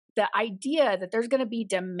the idea that there's going to be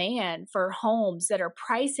demand for homes that are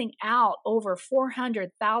pricing out over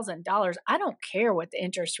 $400,000, I don't care what the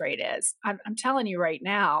interest rate is. I'm telling you right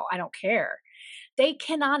now, I don't care. They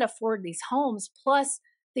cannot afford these homes plus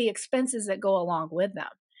the expenses that go along with them.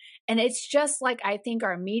 And it's just like I think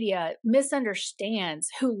our media misunderstands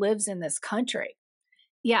who lives in this country.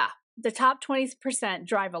 Yeah, the top 20%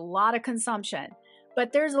 drive a lot of consumption,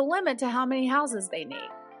 but there's a limit to how many houses they need.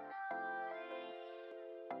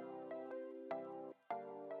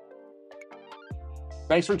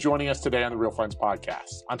 Thanks for joining us today on the Real Friends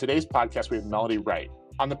podcast. On today's podcast, we have Melody Wright.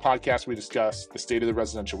 On the podcast, we discuss the state of the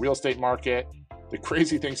residential real estate market, the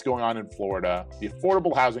crazy things going on in Florida, the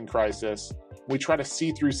affordable housing crisis. We try to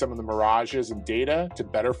see through some of the mirages and data to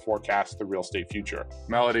better forecast the real estate future.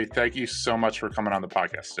 Melody, thank you so much for coming on the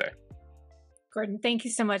podcast today. Gordon, thank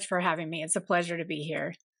you so much for having me. It's a pleasure to be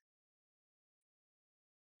here.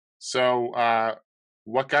 So,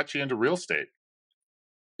 what got you into real estate?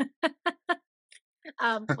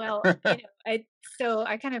 Well,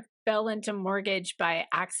 I kind of fell into mortgage by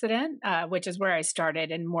accident, which is where I started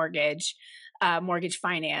in mortgage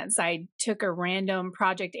finance. I took a random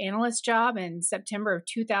project analyst job in September of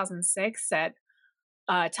 2006 at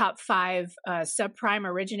top 5 subprime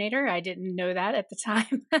originator. I didn't know that at the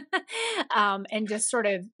time. And just sort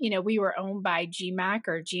of, we were owned by GMAC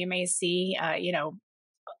or GMAC,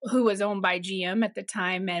 who was owned by GM at the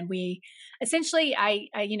time. And we essentially,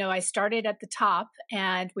 I started at the top,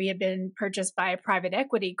 and we had been purchased by a private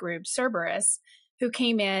equity group, Cerberus, who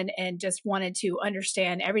came in and just wanted to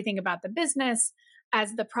understand everything about the business.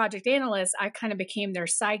 As the project analyst, I kind of became their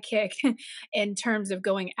sidekick in terms of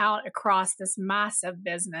going out across this massive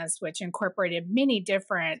business, which incorporated many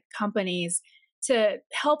different companies to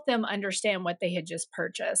help them understand what they had just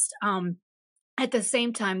purchased. At the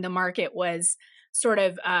same time, the market was sort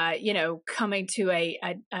of, coming to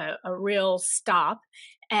a real stop.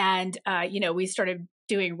 And, we started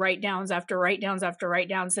doing write downs after write downs after write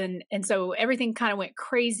downs. And so everything kind of went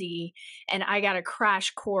crazy. And I got a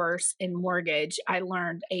crash course in mortgage. I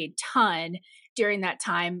learned a ton during that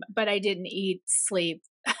time, but I didn't eat, sleep,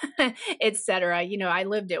 et cetera. I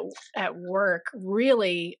lived at work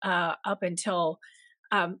really up until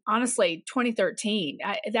honestly, 2013.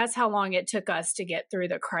 That's how long it took us to get through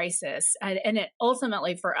the crisis. And it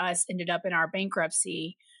ultimately for us ended up in our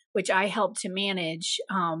bankruptcy, which I helped to manage,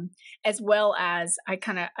 as well as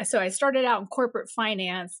so I started out in corporate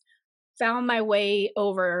finance, found my way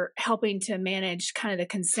over helping to manage kind of the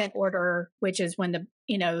consent order, which is when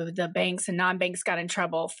the banks and non-banks got in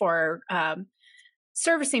trouble for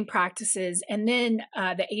servicing practices, and then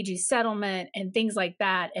the AG settlement and things like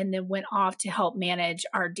that, and then went off to help manage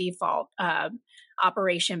our default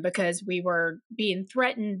operation because we were being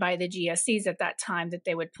threatened by the GSEs at that time that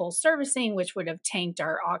they would pull servicing, which would have tanked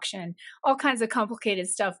our auction, all kinds of complicated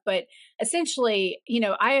stuff. But essentially,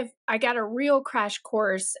 I got a real crash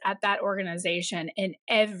course at that organization in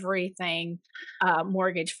everything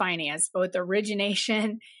mortgage finance, both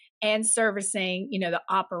origination and servicing, the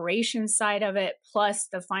operations side of it, plus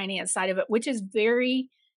the finance side of it, which is very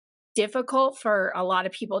difficult for a lot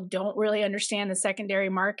of people. Don't really understand the secondary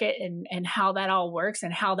market and how that all works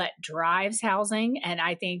and how that drives housing. And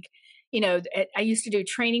I think, I used to do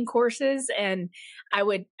training courses, and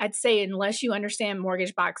I'd say unless you understand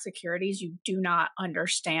mortgage-backed securities, you do not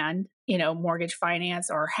understand, mortgage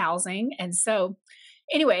finance or housing. And so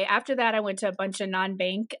anyway, after that, I went to a bunch of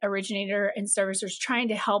non-bank originator and servicers trying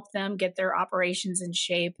to help them get their operations in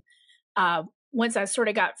shape. Once I sort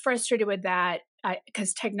of got frustrated with that,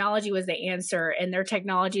 because technology was the answer, and their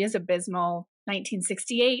technology is abysmal.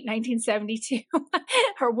 1968, 1972,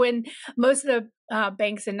 or when most of the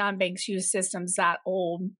banks and non-banks use systems that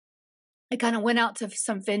old. I kind of went out to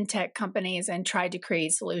some fintech companies and tried to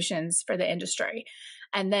create solutions for the industry.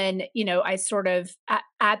 And then, I sort of,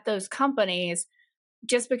 at those companies,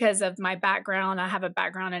 just because of my background, I have a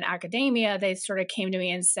background in academia, they sort of came to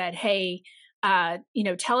me and said, hey,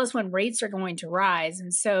 tell us when rates are going to rise.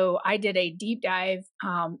 And so I did a deep dive,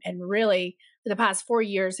 and really for the past 4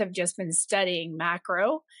 years have just been studying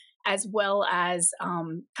macro as well as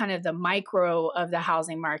kind of the micro of the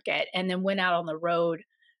housing market, and then went out on the road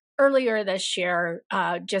earlier this year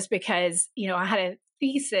just because, I had a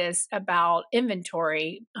thesis about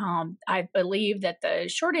inventory. I believe that the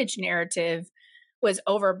shortage narrative was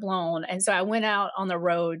overblown. And so I went out on the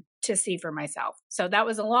road to see for myself. So that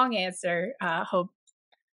was a long answer. Hope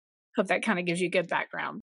that kind of gives you a good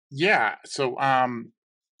background. Yeah. So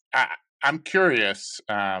I'm curious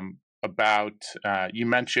about, you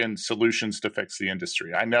mentioned solutions to fix the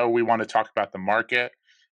industry. I know we want to talk about the market,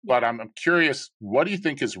 but Yeah. I'm curious, what do you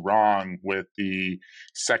think is wrong with the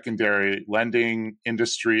secondary lending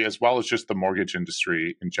industry as well as just the mortgage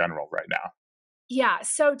industry in general right now? Yeah.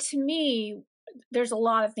 So to me, there's a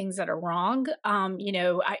lot of things that are wrong.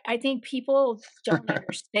 I think people don't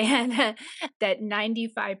understand that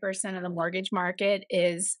 95% of the mortgage market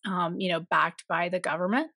is, backed by the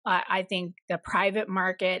government. I think the private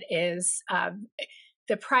market is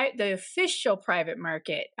the official private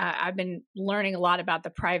market. I've been learning a lot about the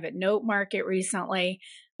private note market recently,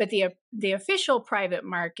 but the official private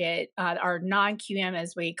market, our non QM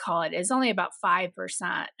as we call it, is only about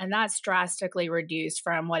 5%, and that's drastically reduced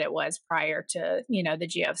from what it was prior to the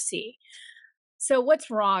GFC. So what's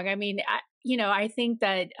wrong? I mean, I think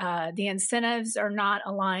that the incentives are not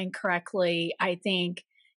aligned correctly. I think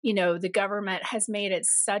the government has made it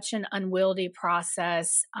such an unwieldy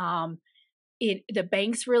process. The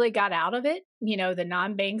banks really got out of it. The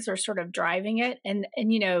non-banks are sort of driving it,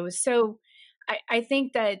 so I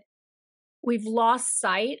think that we've lost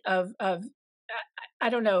sight of I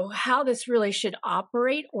don't know how this really should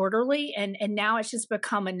operate orderly, and now it's just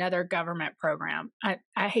become another government program.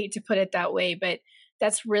 I hate to put it that way, but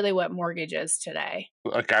that's really what mortgage is today.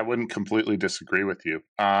 Like, I wouldn't completely disagree with you.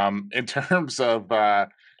 In terms of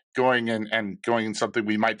going in something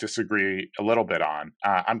we might disagree a little bit on,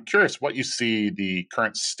 I'm curious what you see the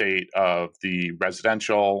current state of the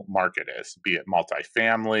residential market is, be it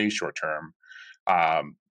multifamily, short term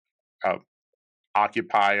um, uh,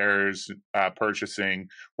 occupiers purchasing.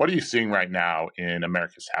 What are you seeing right now in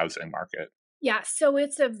America's housing market? Yeah, so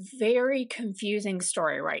it's a very confusing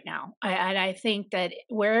story right now. And I think that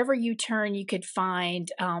wherever you turn, you could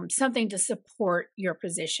find something to support your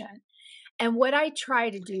position. And what I try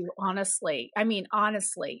to do, honestly,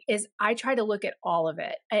 is I try to look at all of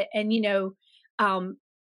it. Um,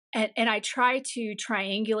 and I try to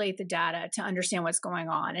triangulate the data to understand what's going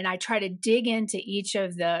on. And I try to dig into each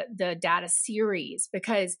of the data series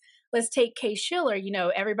because let's take Case Shiller.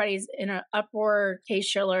 Everybody's in an uproar. Case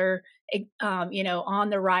Shiller, on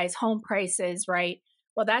the rise, home prices, right?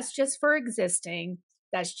 Well, that's just for existing.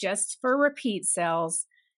 That's just for repeat sales.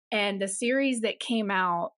 And the series that came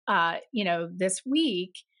out, this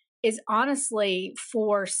week is honestly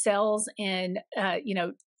for sales in,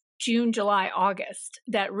 June, July, August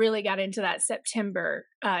that really got into that September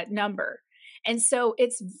number. And so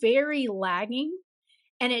it's very lagging.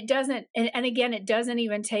 And it doesn't, and again, it doesn't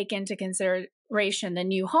even take into consideration the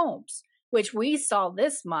new homes, which we saw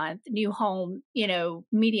this month, new home,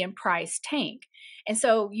 median price tank. And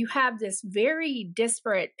so you have this very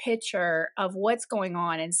disparate picture of what's going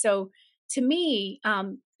on. And so to me,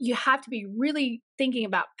 you have to be really thinking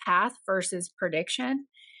about path versus prediction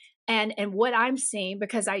and what I'm seeing,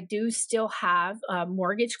 because I do still have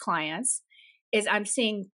mortgage clients, is I'm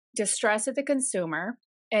seeing distress at the consumer.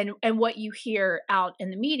 And what you hear out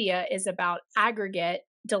in the media is about aggregate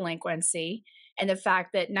delinquency and the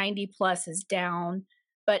fact that 90 plus is down.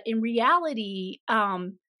 But in reality,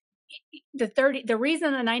 the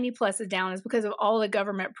reason the 90 plus is down is because of all the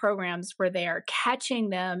government programs where they are catching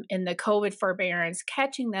them in the COVID forbearance,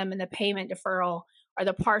 catching them in the payment deferral or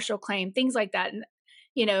the partial claim, things like that.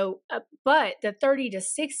 But the 30 to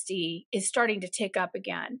 60 is starting to tick up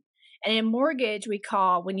again. And in mortgage, we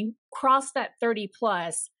call, when you cross that 30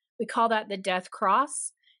 plus, we call that the death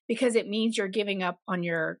cross because it means you're giving up on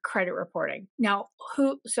your credit reporting. Now,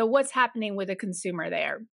 so what's happening with a consumer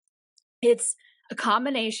there? It's a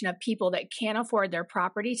combination of people that can't afford their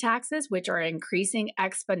property taxes, which are increasing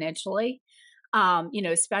exponentially,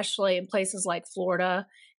 especially in places like Florida.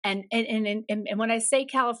 And when I say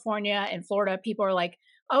California and Florida, people are like,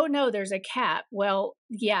 oh no, there's a cap. Well,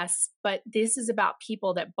 yes, but this is about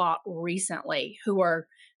people that bought recently who are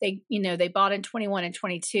they bought in 21 and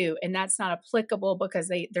 22, and that's not applicable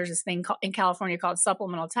because there's this thing in California called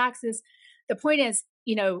supplemental taxes. The point is,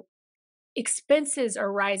 expenses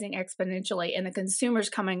are rising exponentially and the consumer's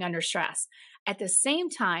coming under stress. At the same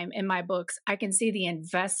time, in my books, I can see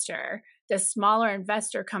the smaller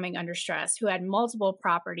investor coming under stress who had multiple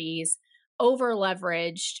properties, over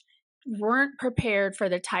leveraged, weren't prepared for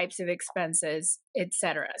the types of expenses,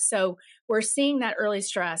 etc. So we're seeing that early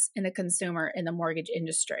stress in the consumer in the mortgage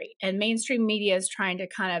industry. And mainstream media is trying to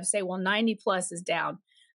kind of say, well, 90 plus is down.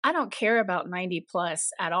 I don't care about 90 plus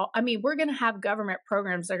at all. I mean, we're going to have government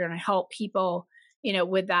programs that are going to help people,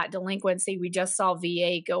 with that delinquency. We just saw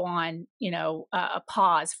VA go on, a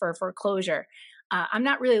pause for foreclosure. I'm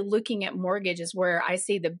not really looking at mortgages where I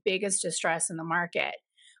see the biggest distress in the market.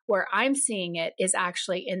 Where I'm seeing it is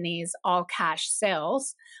actually in these all cash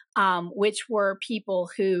sales, which were people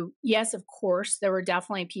who, yes, of course, there were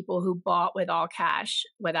definitely people who bought with all cash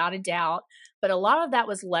without a doubt. But a lot of that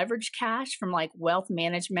was leverage cash from like wealth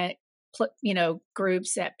management,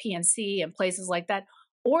 groups at PNC and places like that,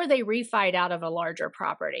 or they refied out of a larger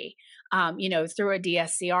property, through a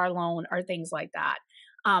DSCR loan or things like that.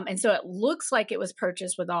 And so it looks like it was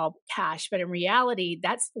purchased with all cash, but in reality,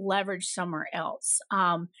 that's leveraged somewhere else.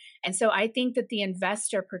 And so I think that the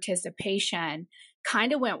investor participation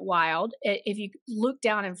kind of went wild. If you look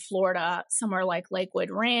down in Florida, somewhere like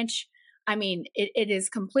Lakewood Ranch, I mean, it is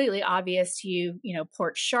completely obvious to you,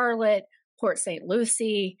 Port Charlotte, Port St.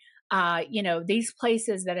 Lucie, these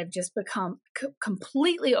places that have just become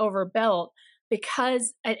completely overbuilt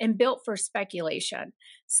because and built for speculation.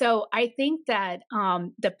 So I think that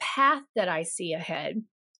the path that I see ahead,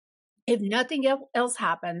 if nothing else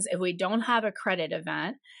happens, if we don't have a credit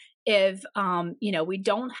event, if we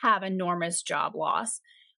don't have enormous job loss,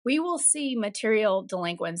 we will see material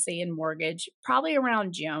delinquency in mortgage probably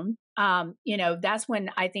around June. That's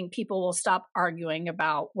when I think people will stop arguing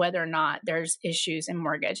about whether or not there's issues in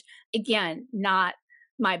mortgage. Again, not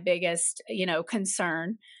my biggest,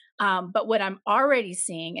 concern. But what I'm already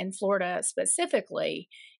seeing in Florida specifically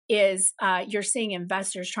is you're seeing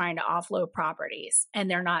investors trying to offload properties and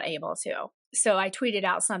they're not able to. So I tweeted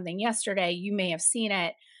out something yesterday. You may have seen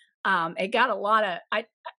it. It got a lot of,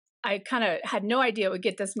 I kind of had no idea it would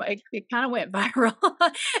get this much. It kind of went viral,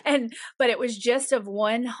 but it was just of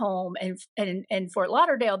one home in Fort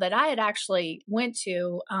Lauderdale that I had actually went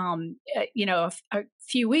to, a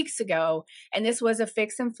few weeks ago, and this was a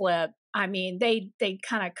fix and flip. I mean, they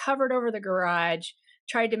kind of covered over the garage,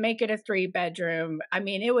 tried to make it a 3-bedroom. I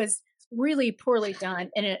mean, it was really poorly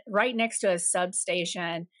done, and right next to a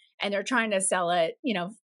substation, and they're trying to sell it,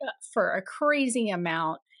 for a crazy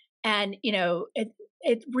amount. And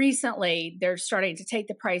it recently they're starting to take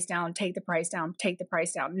the price down.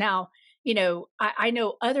 Now, I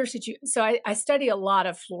know other situations. So I study a lot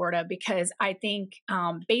of Florida because I think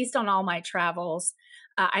based on all my travels,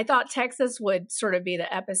 I thought Texas would sort of be the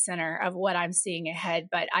epicenter of what I'm seeing ahead,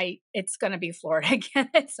 but it's going to be Florida again.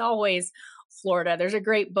 It's always Florida. There's a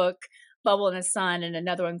great book, Bubble in the Sun, and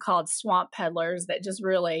another one called Swamp Peddlers that just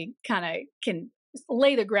really kind of can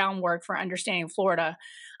lay the groundwork for understanding Florida.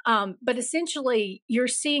 But essentially, you're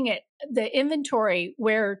seeing it, the inventory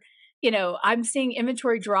where, I'm seeing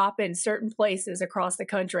inventory drop in certain places across the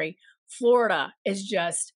country. Florida is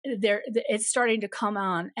just there. It's starting to come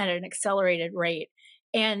on at an accelerated rate,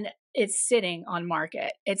 and it's sitting on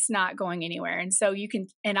market. It's not going anywhere. And so you can,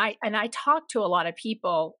 and I talk to a lot of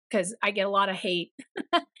people because I get a lot of hate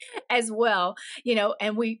as well,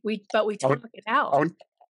 and we talk it out.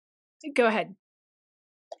 Go ahead.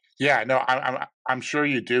 Yeah, no, I'm sure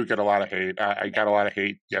you do get a lot of hate. I got a lot of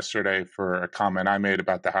hate yesterday for a comment I made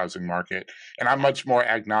about the housing market, and I'm much more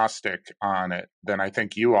agnostic on it than I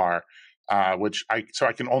think you are. So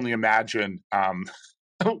I can only imagine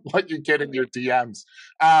what you get in your DMs.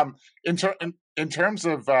 In terms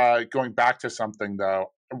of going back to something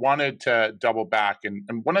though, I wanted to double back, and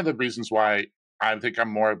one of the reasons why I think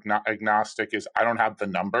I'm more agnostic is I don't have the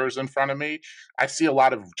numbers in front of me. I see a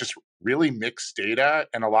lot of just really mixed data,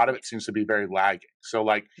 and a lot of it seems to be very lagging. So,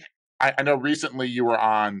 like, I know recently you were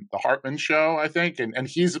on the Hartman show, I think, and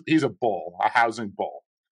he's a bull, a housing bull,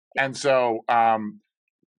 and so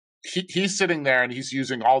he's sitting there and he's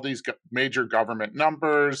using all these major government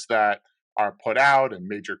numbers that are put out and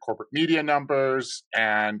major corporate media numbers,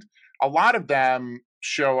 and a lot of them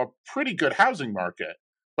show a pretty good housing market.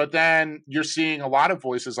 But then you're seeing a lot of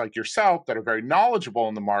voices like yourself that are very knowledgeable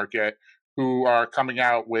in the market who are coming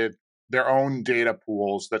out with their own data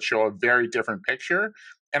pools that show a very different picture.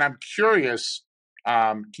 And I'm curious,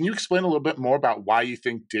 can you explain a little bit more about why you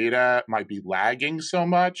think data might be lagging so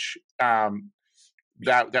much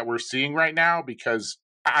that we're seeing right now? Because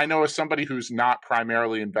I know as somebody who's not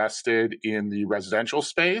primarily invested in the residential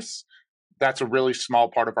space, that's a really small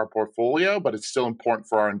part of our portfolio, but it's still important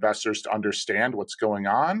for our investors to understand what's going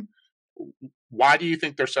on. Why do you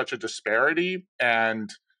think there's such a disparity? And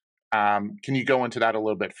can you go into that a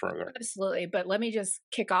little bit further? Absolutely. But let me just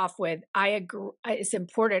kick off with, I agree. It's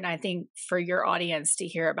important, I think, for your audience to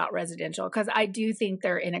hear about residential, because I do think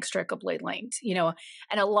they're inextricably linked,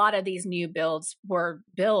 and a lot of these new builds were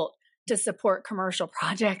built to support commercial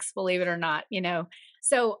projects, believe it or not,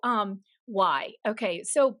 So why? Okay.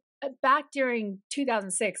 So back during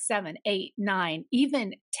 2006, 7, 8, 9,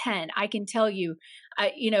 even 10, I can tell you,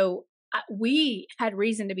 we had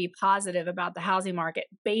reason to be positive about the housing market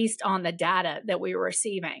based on the data that we were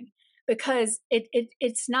receiving, because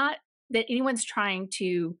it's not that anyone's trying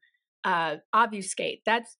to obfuscate.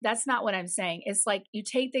 That's not what I'm saying. It's like you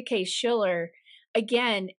take the case Schiller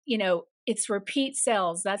again. It's repeat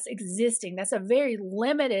sales. That's existing. That's a very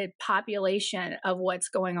limited population of what's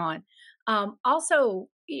going on. Also,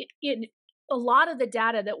 a lot of the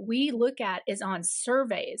data that we look at is on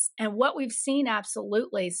surveys. And what we've seen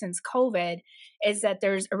absolutely since COVID is that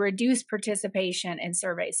there's a reduced participation in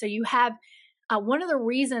surveys. So you have one of the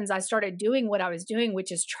reasons I started doing what I was doing,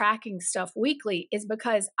 which is tracking stuff weekly, is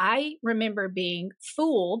because I remember being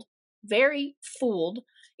fooled, very fooled,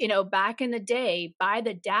 back in the day by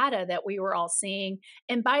the data that we were all seeing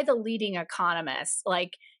and by the leading economists.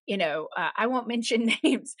 Like, I won't mention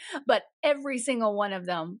names, but every single one of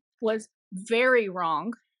them was very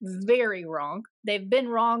wrong, very wrong. They've been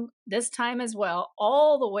wrong this time as well,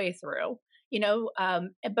 all the way through.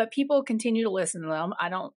 But people continue to listen to them. I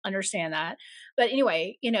don't understand that. But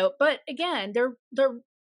anyway, but again,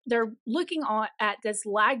 they're looking at this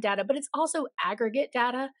lag data, but it's also aggregate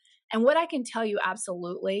data. And what I can tell you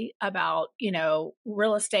absolutely about,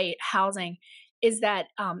 real estate housing is that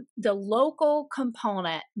the local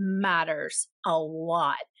component matters a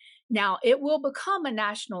lot. Now, it will become a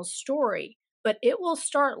national story, but it will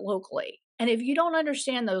start locally. And if you don't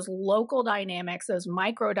understand those local dynamics, those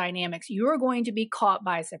micro dynamics, you're going to be caught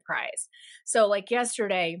by surprise. So like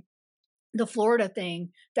yesterday, the Florida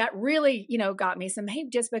thing that really, got me some hate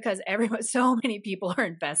just because so many people are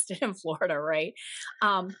invested in Florida, right?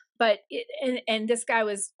 And this guy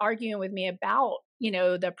was arguing with me about,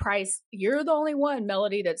 the price. You're the only one,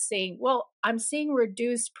 Melody, that's saying, well, I'm seeing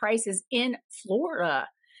reduced prices in Florida.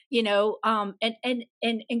 And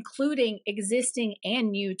including existing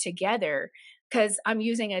and new together, because I'm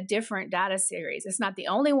using a different data series. It's not the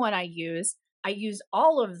only one I use. I use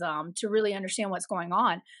all of them to really understand what's going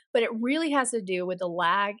on, but it really has to do with the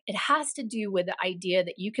lag. It has to do with the idea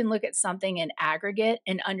that you can look at something in aggregate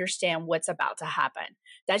and understand what's about to happen.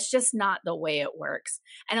 That's just not the way it works.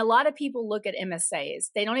 And a lot of people look at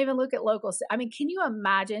MSAs. They don't even look at local. I mean, can you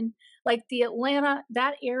imagine like the Atlanta,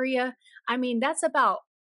 that area? I mean, that's about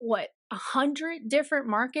 100 different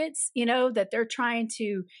markets, that they're trying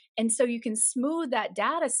to, and so you can smooth that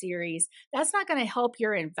data series. That's not going to help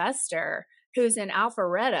your investor who's in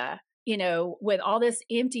Alpharetta, with all this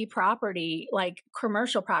empty property, like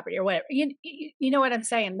commercial property or whatever. You know what I'm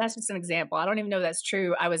saying? That's just an example. I don't even know if that's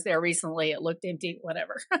true. I was there recently. It looked empty,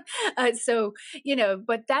 whatever. But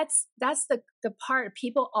that's the part.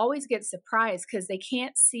 People always get surprised because they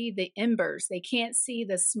can't see the embers. They can't see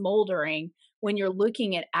the smoldering when you're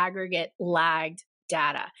looking at aggregate lagged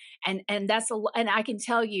data. And I can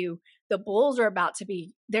tell you the bulls are about to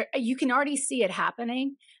be there. You can already see it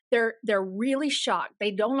happening. They're really shocked.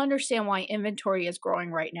 They don't understand why inventory is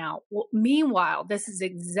growing right now. Well, meanwhile, this is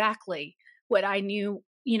exactly what I knew,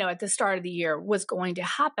 at the start of the year was going to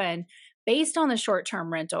happen based on the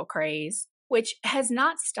short-term rental craze, which has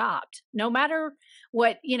not stopped. No matter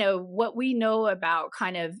what we know about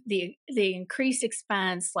kind of the increased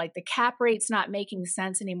expense, like the cap rate's not making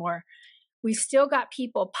sense anymore. We've still got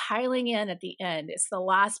people piling in at the end. It's the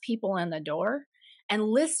last people in the door. And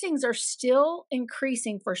listings are still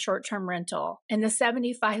increasing for short-term rental in the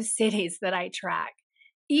 75 cities that I track.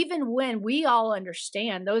 Even when we all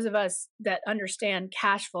understand, those of us that understand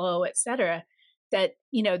cash flow, et cetera, that,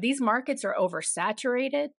 these markets are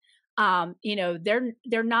oversaturated.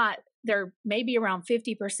 They're maybe around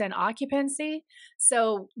 50% occupancy.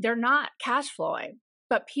 So they're not cash flowing,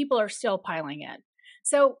 but people are still piling in.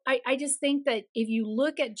 So I just think that if you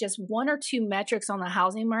look at just one or two metrics on the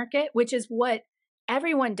housing market, which is what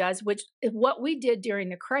everyone does, which is what we did during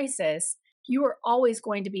the crisis, you are always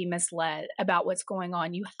going to be misled about what's going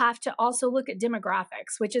on. You have to also look at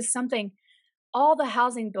demographics, which is something all the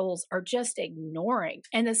housing bills are just ignoring.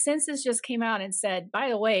 And the census just came out and said, by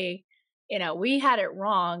the way, we had it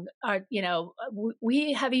wrong.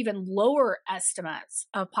 We have even lower estimates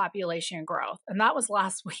of population growth. And that was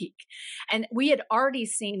last week. And we had already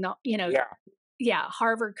seen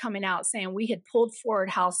Harvard coming out saying we had pulled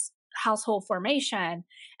forward household formation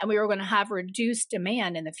and we were going to have reduced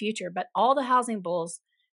demand in the future. But all the housing bulls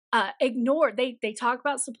ignore, they talk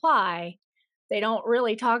about supply. They don't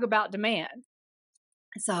really talk about demand.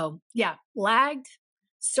 So lagged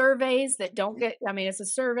surveys that don't get, it's a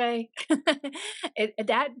survey.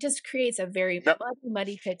 That just creates a very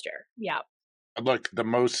muddy picture. Yeah. Look, the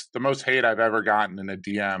most hate I've ever gotten in a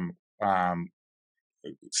DM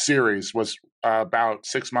series was about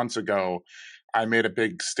 6 months ago. I made a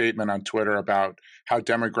big statement on Twitter about how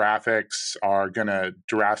demographics are going to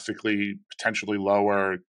drastically potentially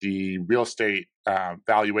lower the real estate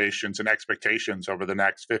valuations and expectations over the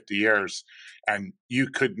next 50 years. And you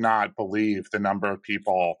could not believe the number of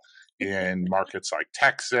people in markets like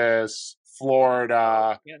Texas,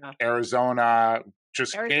 Florida, Yeah. Arizona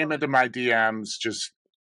just came Arizona. into my DMs just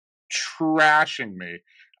trashing me.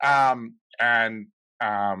 And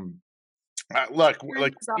look,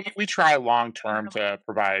 like we try long term to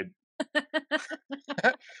provide.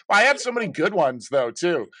 Well, I have so many good ones though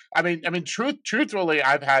too. Truthfully,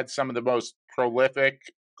 I've had some of the most prolific,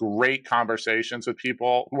 great conversations with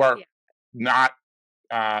people who are Yeah. not,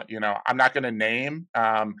 I'm not going to name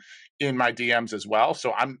in my DMs as well.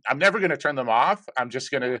 So I'm never going to turn them off. I'm just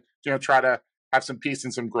going to, try to have some peace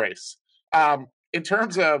and some grace. In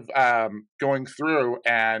terms of going through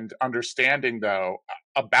and understanding, though,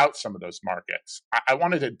 about some of those markets, I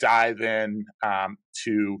wanted to dive in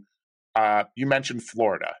to you mentioned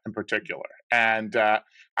Florida in particular, and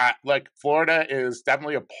like Florida is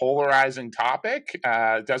definitely a polarizing topic.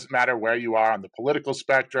 It doesn't matter where you are on the political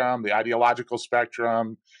spectrum, the ideological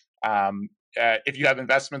spectrum. If you have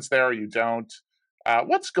investments there or you don't,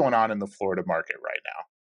 what's going on in the Florida market right now?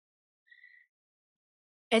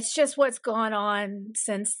 It's just what's gone on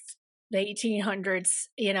since the 1800s.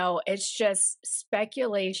 It's just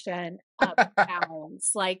speculation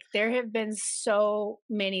abounds. Like there have been so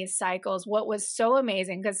many cycles. What was so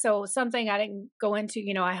amazing, because something I didn't go into,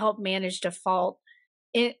 I helped manage default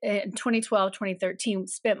in 2012, 2013,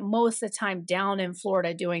 spent most of the time down in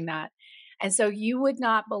Florida doing that. And so you would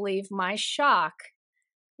not believe my shock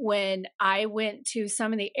when I went to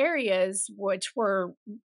some of the areas which were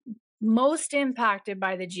most impacted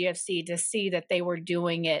by the GFC to see that they were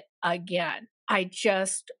doing it again. I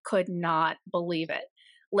just could not believe it.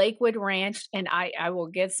 Lakewood Ranch, and I will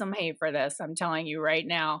get some hate for this, I'm telling you right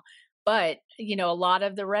now. But, a lot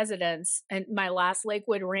of the residents, and my last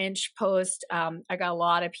Lakewood Ranch post, I got a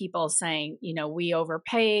lot of people saying, we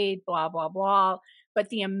overpaid, blah, blah, blah. But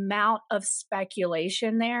the amount of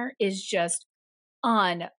speculation there is just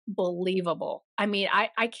unbelievable. I mean, I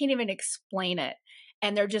can't even explain it.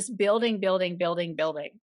 And they're just building, building, building,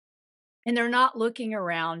 building. And they're not looking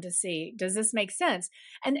around to see, does this make sense?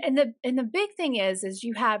 And the big thing is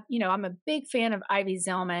you have, I'm a big fan of Ivy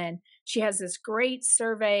Zellman. She has this great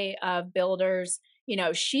survey of builders.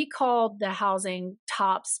 She called the housing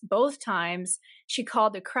tops both times. She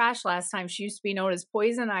called the crash last time. She used to be known as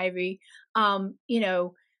Poison Ivy.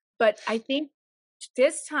 But I think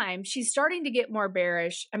this time she's starting to get more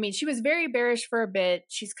bearish. I mean, she was very bearish for a bit.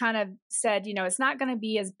 She's kind of said, it's not going to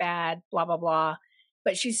be as bad, blah, blah, blah.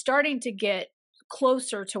 But she's starting to get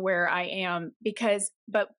closer to where I am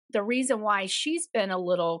but the reason why she's been a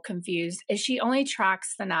little confused is she only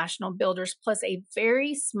tracks the national builders plus a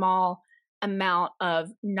very small amount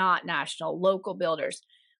of not national, local builders.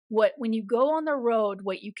 When you go on the road,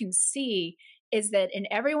 what you can see is that in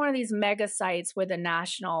every one of these mega sites with the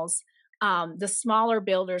nationals, the smaller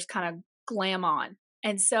builders kind of glam on.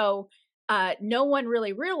 And so no one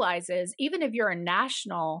really realizes, even if you're a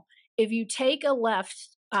national, if you take a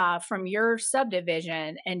left from your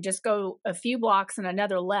subdivision and just go a few blocks and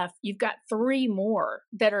another left, you've got three more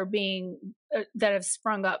that are that have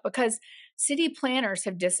sprung up because city planners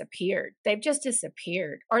have disappeared. They've just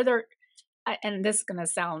disappeared. And this is going to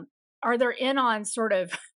sound, are there in on sort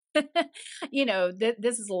of,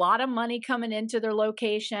 this is a lot of money coming into their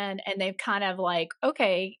location and they've kind of like,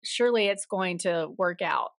 okay, surely it's going to work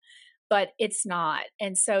out. But it's not.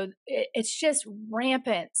 And so it's just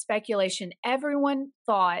rampant speculation. Everyone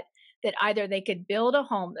thought that either they could build a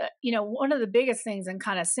home. One of the biggest things in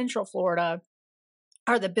kind of Central Florida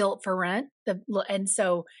are the built for rent. And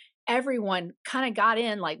so everyone kind of got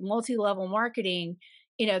in like multi-level marketing.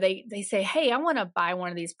 They say, hey, I want to buy one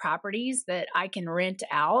of these properties that I can rent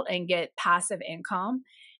out and get passive income.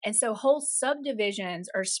 And so whole subdivisions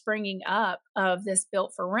are springing up of this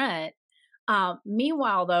built for rent.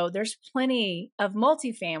 Meanwhile, though, there's plenty of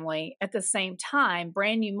multifamily at the same time,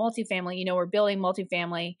 brand new multifamily. We're building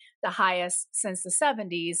multifamily the highest since the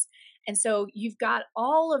 70s. And so you've got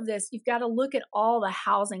all of this, you've got to look at all the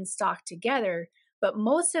housing stock together. But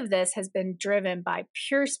most of this has been driven by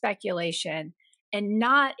pure speculation and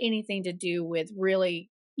not anything to do with really,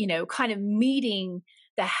 kind of meeting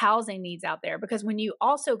the housing needs out there. Because when you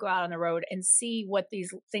also go out on the road and see what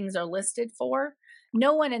these things are listed for,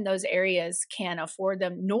 no one in those areas can afford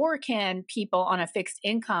them, nor can people on a fixed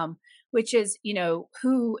income, which is,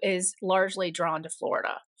 who is largely drawn to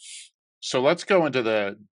Florida. So let's go into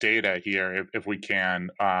the data here, if we can.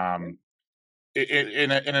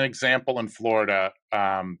 In an example in Florida,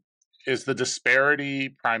 is the disparity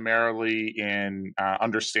primarily in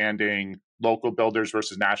understanding local builders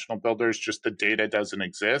versus national builders? Just the data doesn't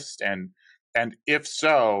exist, and if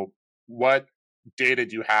so, what data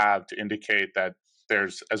do you have to indicate that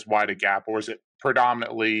there's as wide a gap, or is it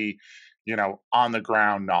predominantly, on the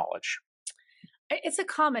ground knowledge? It's a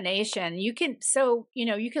combination. You can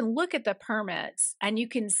look at the permits and you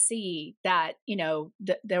can see that,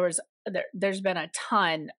 there's been a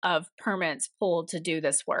ton of permits pulled to do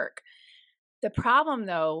this work. The problem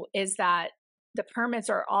though is that the permits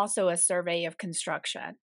are also a survey of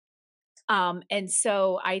construction. And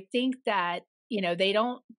so I think that, they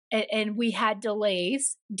don't, and we had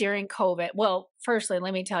delays during COVID. Well, firstly,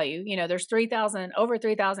 let me tell you, there's over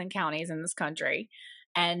 3,000 counties in this country,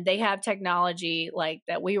 and they have technology like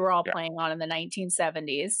that we were all Yeah. playing on in the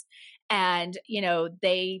 1970s. And,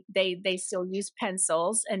 they still use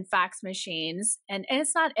pencils and fax machines. And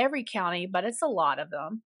it's not every county, but it's a lot of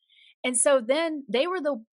them. And so then they were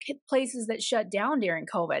the places that shut down during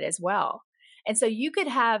COVID as well. And so you could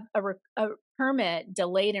have a permit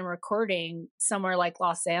delayed in recording somewhere like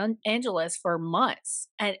Angeles for months.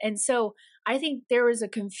 And so I think there was a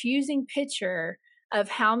confusing picture of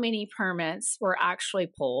how many permits were actually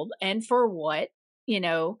pulled and for what,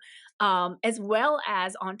 as well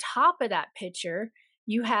as on top of that picture,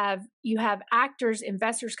 you have actors,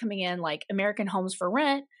 investors coming in like American Homes for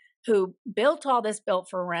Rent, who built all this built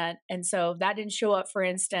for rent. And so that didn't show up, for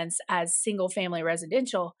instance, as single family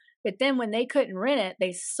residential. But then when they couldn't rent it,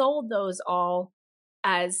 they sold those all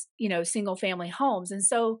as, single family homes. And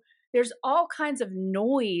so there's all kinds of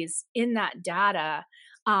noise in that data.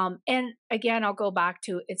 And again, I'll go back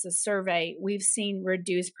to it's a survey. We've seen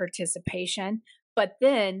reduced participation. But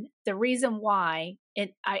then the reason why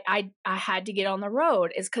I had to get on the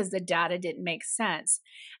road is because the data didn't make sense.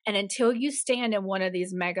 And until you stand in one of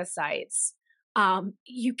these mega sites,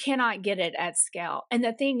 you cannot get it at scale. And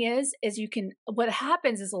the thing is what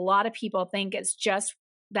happens is a lot of people think it's just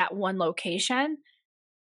that one location.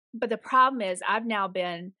 But the problem is I've now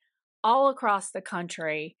been all across the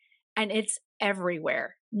country and it's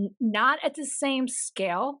everywhere, not at the same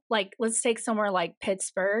scale. Like let's take somewhere like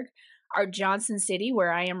Pittsburgh or Johnson City,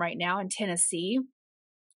 where I am right now in Tennessee.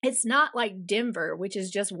 It's not like Denver, which is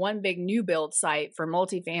just one big new build site for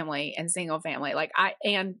multifamily and single family.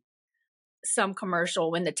 And some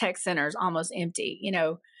commercial when the tech center is almost empty,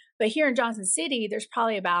 But here in Johnson City, there's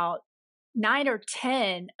probably about 9 or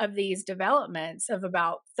 10 of these developments of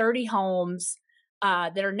about 30 homes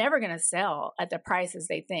that are never going to sell at the prices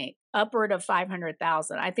they think, upward of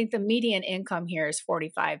 500,000. I think the median income here is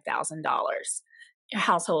 $45,000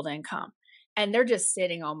 household income, and they're just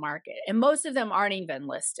sitting on market. And most of them aren't even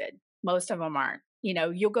listed. Most of them aren't.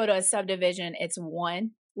 You'll go to a subdivision, it's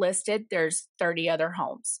one listed, there's 30 other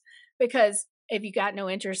homes. Because if you got no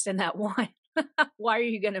interest in that one, why are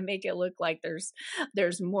you going to make it look like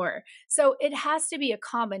there's more? So it has to be a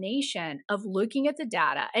combination of looking at the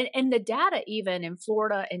data, and the data even in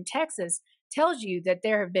Florida and Texas tells you that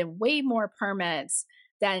there have been way more permits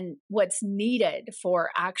than what's needed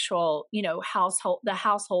for actual, the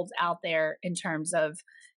households out there in terms of,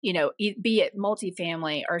 be it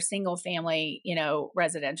multifamily or single family,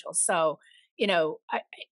 residential. So,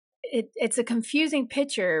 it's a confusing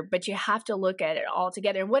picture, but you have to look at it all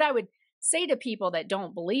together. And what I would say to people that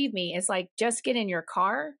don't believe me is like, just get in your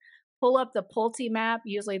car, pull up the Pulte map.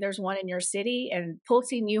 Usually there's one in your city, and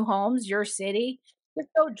Pulte New Homes, your city. Just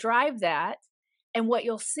go drive that. And what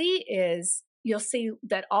you'll see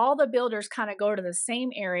that all the builders kind of go to the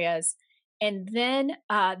same areas. And then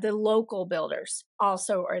the local builders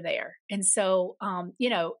also are there. And so,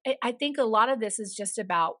 I think a lot of this is just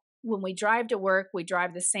about when we drive to work, we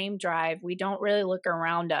drive the same drive. We don't really look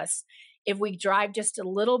around us. If we drive just a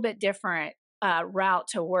little bit different route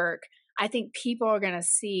to work, I think people are going to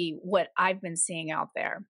see what I've been seeing out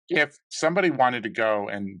there. If somebody wanted to go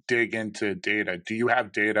and dig into data, do you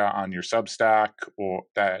have data on your Substack or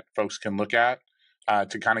that folks can look at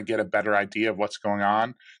to kind of get a better idea of what's going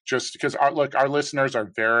on? Just because our listeners are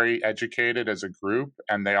very educated as a group,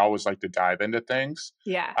 and they always like to dive into things.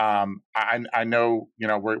 Yeah. I know,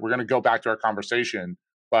 we're going to go back to our conversation,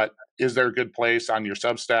 but is there a good place on your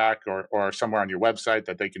Substack or somewhere on your website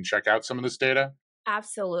that they can check out some of this data?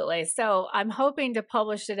 Absolutely. So I'm hoping to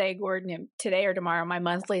publish today, Gordon, today or tomorrow, my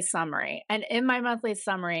monthly summary. And in my monthly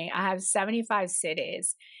summary, I have 75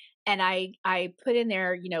 cities, and I put in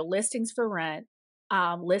there, listings for rent,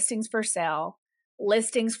 listings for sale,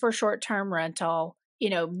 listings for short-term rental,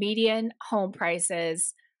 median home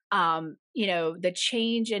prices, the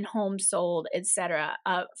change in homes sold, et cetera,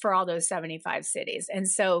 for all those 75 cities. And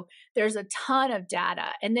so there's a ton of data.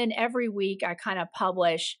 And then every week I kind of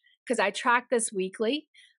publish, because I track this weekly.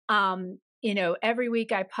 Every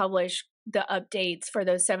week I publish the updates for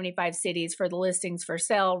those 75 cities for the listings for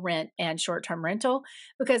sale, rent, and short term rental,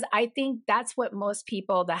 because I think that's what most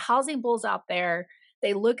people, the housing bulls out there,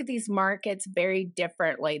 they look at these markets very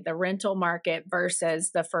differently, the rental market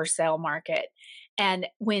versus the for sale market. And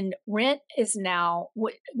when when it's now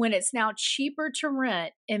cheaper to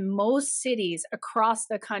rent in most cities across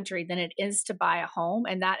the country than it is to buy a home,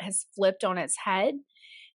 and that has flipped on its head,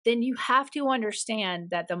 then you have to understand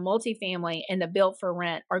that the multifamily and the built for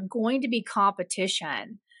rent are going to be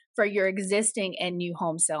competition for your existing and new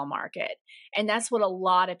home sale market. And that's what a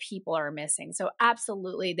lot of people are missing. So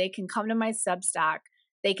absolutely, they can come to my Substack,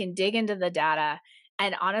 they can dig into the data.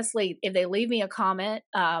 And honestly, if they leave me a comment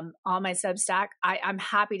on my Substack, I'm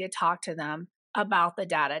happy to talk to them about the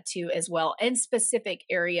data too, as well, in specific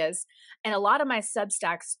areas. And a lot of my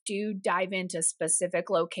Substacks do dive into specific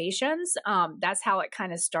locations. That's how it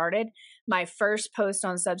kind of started. My first post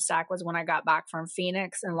on Substack was when I got back from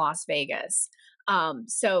Phoenix and Las Vegas. I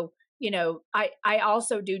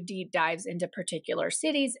also do deep dives into particular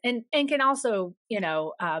cities, and can also,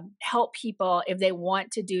 help people if they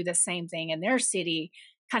want to do the same thing in their city,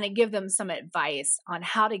 kind of give them some advice on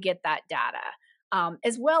how to get that data.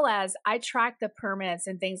 As well as I track the permits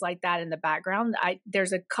and things like that in the background.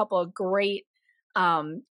 There's a couple of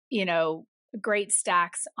um, great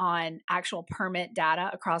stacks on actual permit data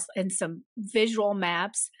across, and some visual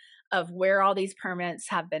maps of where all these permits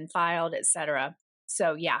have been filed, et cetera.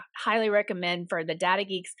 So yeah, highly recommend for the data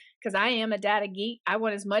geeks, because I am a data geek. I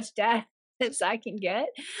want as much data as I can get.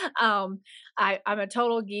 I'm a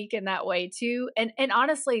total geek in that way too. And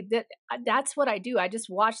honestly, that's what I do. I just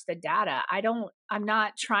watch the data. I'm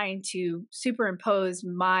not trying to superimpose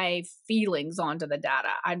my feelings onto the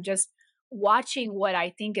data. I'm just watching what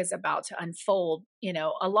I think is about to unfold,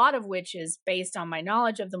 a lot of which is based on my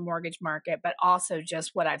knowledge of the mortgage market, but also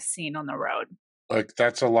just what I've seen on the road. Like,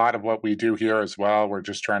 that's a lot of what we do here as well. We're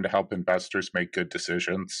just trying to help investors make good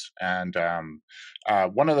decisions. And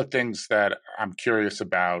one of the things that I'm curious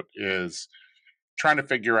about is trying to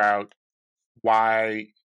figure out why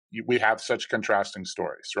we have such contrasting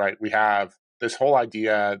stories, right? We have this whole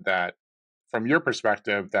idea that, from your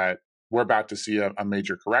perspective, that we're about to see a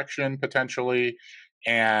major correction potentially.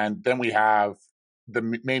 And then we have the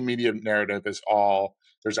main media narrative is all,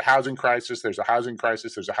 there's a housing crisis, there's a housing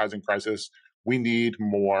crisis, there's a housing crisis. We need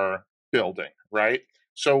more building, right?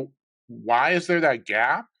 So why is there that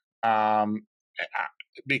gap?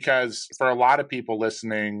 Because for a lot of people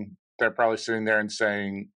listening, they're probably sitting there and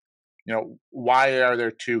saying, why are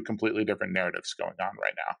there two completely different narratives going on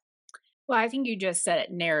right now? Well, I think you just said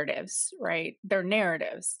it, narratives, right? They're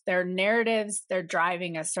narratives. They're narratives. They're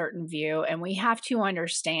driving a certain view. And we have to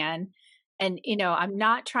understand. And, I'm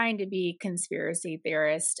not trying to be conspiracy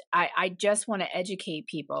theorist. I just want to educate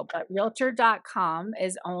people. But realtor.com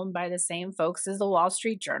is owned by the same folks as the Wall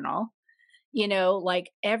Street Journal. Like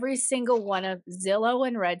every single one of Zillow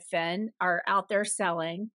and Redfin are out there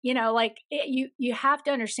selling. You have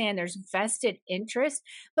to understand there's vested interest,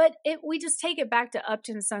 but we just take it back to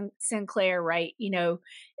Upton Sinclair, right?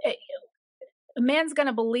 A man's going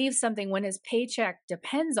to believe something when his paycheck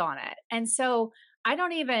depends on it. And so I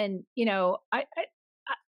don't even,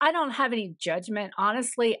 I don't have any judgment.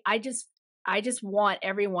 Honestly, I just want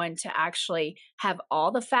everyone to actually have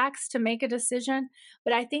all the facts to make a decision.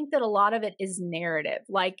 But I think that a lot of it is narrative.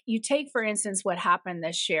 Like, you take, for instance, what happened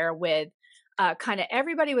this year with kind of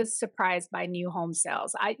everybody was surprised by new home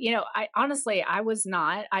sales. I honestly, I was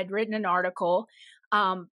not. I'd written an article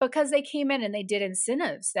because they came in and they did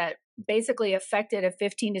incentives that basically affected a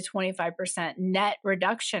 15 to 25% net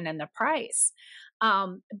reduction in the price.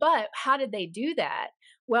 But how did they do that?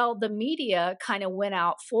 Well, the media kind of went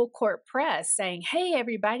out full court press saying, hey,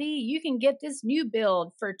 everybody, you can get this new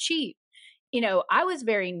build for cheap. I was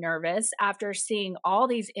very nervous after seeing all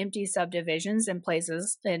these empty subdivisions in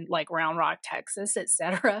places in like Round Rock, Texas, et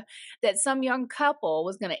cetera, that some young couple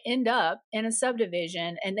was going to end up in a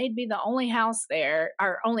subdivision and they'd be the only house there,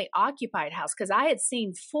 or only occupied house. Because I had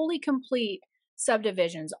seen fully complete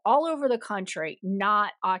subdivisions all over the country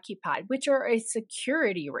not occupied, which are a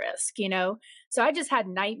security risk. So I just had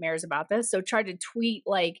nightmares about this. So tried to tweet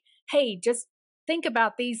like, hey, just think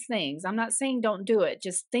about these things. I'm not saying don't do it.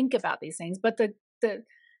 Just think about these things. But the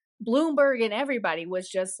Bloomberg and everybody was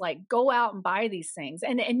just like, go out and buy these things.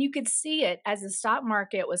 And you could see it as the stock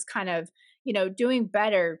market was kind of, doing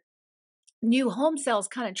better. New home sales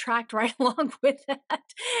kind of tracked right along with that.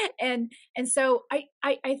 And so I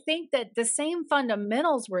think that the same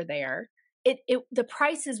fundamentals were there. The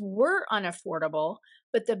prices were unaffordable,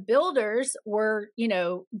 But the builders were,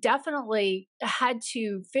 definitely had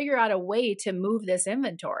to figure out a way to move this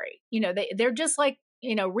inventory. They're just like,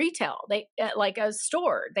 retail. They like a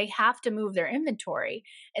store. They have to move their inventory.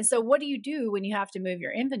 And so what do you do when you have to move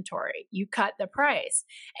your inventory? You cut the price.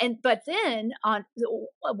 But then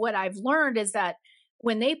what I've learned is that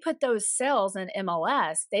when they put those sales in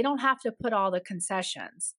MLS, they don't have to put all the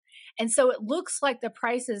concessions. And so it looks like the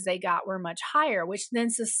prices they got were much higher, which then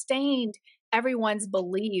sustained everyone's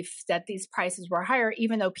belief that these prices were higher,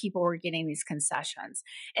 even though people were getting these concessions.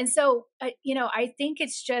 And so, I think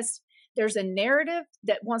it's just there's a narrative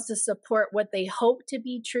that wants to support what they hope to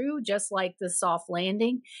be true, just like the soft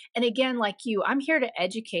landing. And again, like you, I'm here to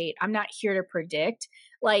educate. I'm not here to predict.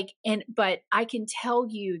 But I can tell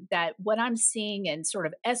you that what I'm seeing in sort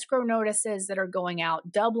of escrow notices that are going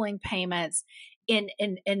out, doubling payments in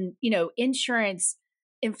insurance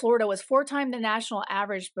in Florida was 4 times the national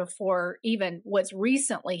average before even what's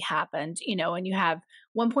recently happened, and you have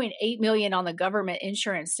 1.8 million on the government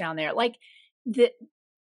insurance down there. Like the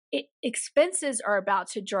expenses are about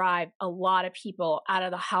to drive a lot of people out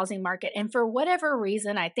of the housing market. And for whatever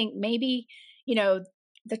reason, I think maybe,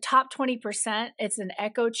 the top 20%, it's an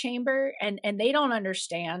echo chamber and they don't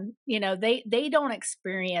understand, they don't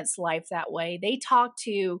experience life that way. They talk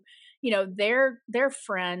to, their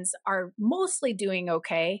friends are mostly doing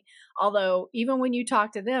okay. Although even when you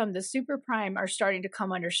talk to them, the super prime are starting to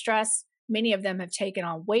come under stress. Many of them have taken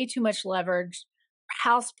on way too much leverage,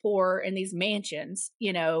 house poor in these mansions,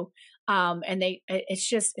 and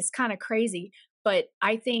it's kind of crazy. But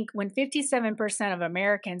I think when 57% of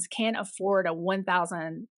Americans can't afford a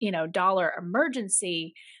 $1,000, dollar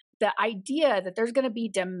emergency, the idea that there's going to be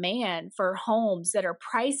demand for homes that are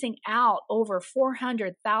pricing out over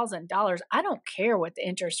 $400,000, I don't care what the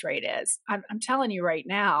interest rate is. I'm telling you right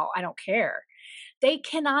now, I don't care. They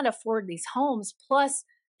cannot afford these homes plus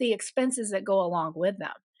the expenses that go along with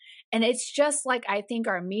them. And it's just like I think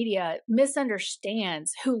our media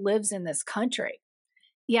misunderstands who lives in this country.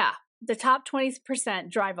 Yeah, the top 20%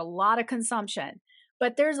 drive a lot of consumption,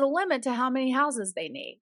 but there's a limit to how many houses they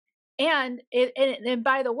need. And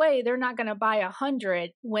by the way, they're not going to buy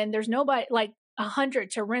 100 when there's nobody, like 100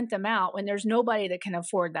 to rent them out when there's nobody that can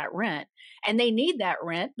afford that rent. And they need that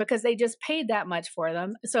rent because they just paid that much for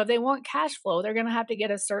them. So if they want cash flow, they're going to have to get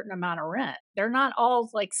a certain amount of rent. They're not all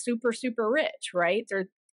like super, super rich, right? They're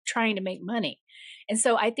trying to make money. And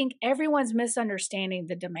so I think everyone's misunderstanding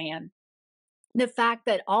the demand. The fact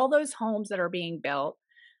that all those homes that are being built,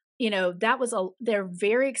 they're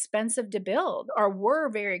very expensive to build or were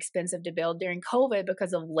very expensive to build during COVID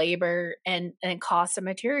because of labor and cost of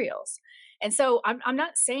materials. And so I'm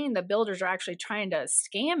not saying the builders are actually trying to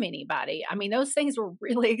scam anybody. I mean, those things were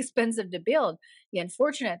really expensive to build. The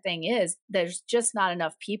unfortunate thing is there's just not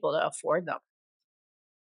enough people to afford them.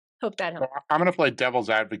 Hope that So helps. I'm going to play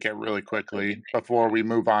devil's advocate really quickly before we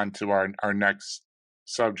move on to our next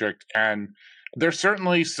subject. And there's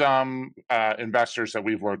certainly some investors that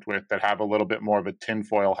we've worked with that have a little bit more of a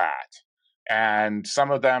tinfoil hat. And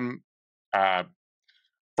some of them uh,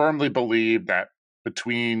 firmly believe that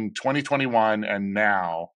between 2021 and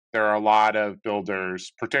now, there are a lot of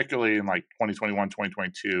builders, particularly in like 2021,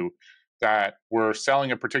 2022, that were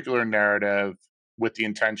selling a particular narrative with the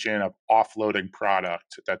intention of offloading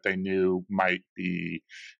product that they knew might be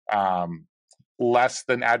um, less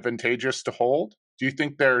than advantageous to hold. Do you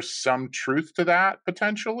think there's some truth to that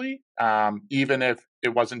potentially, even if it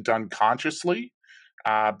wasn't done consciously?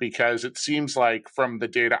 Because it seems like from the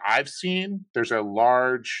data I've seen, there's a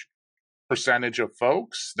large percentage of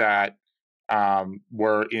folks that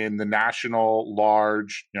were in the national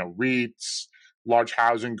large, REITs, large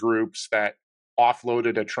housing groups that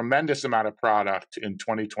offloaded a tremendous amount of product in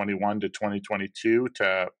 2021 to 2022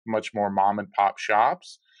 to much more mom and pop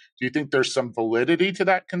shops. Do you think there's some validity to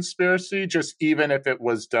that conspiracy, just even if it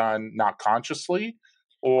was done not consciously?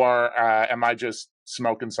 Or am I just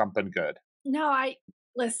smoking something good? No, I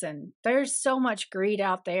listen, there's so much greed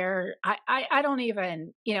out there. I don't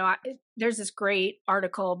even, there's this great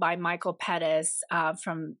article by Michael Pettis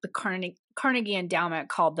from the Carnegie Endowment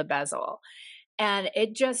called The Bezel. And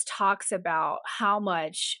it just talks about how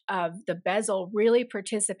much of the bezel really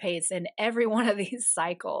participates in every one of these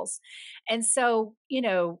cycles. And so,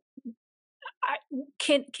 I,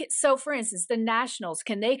 so for instance, the nationals,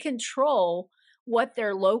 can they control what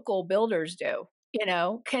their local builders do?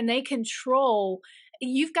 Can they control?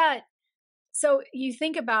 You've got so you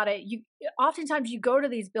think about it, you oftentimes you go to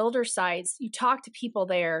these builder sites, you talk to people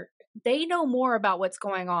there, they know more about what's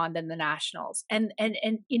going on than the nationals. And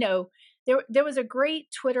there was a great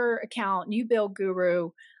Twitter account, New Build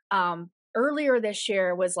Guru, earlier this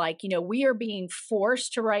year was like, we are being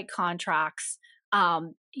forced to write contracts,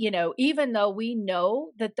 even though we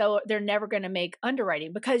know that though they're never going to make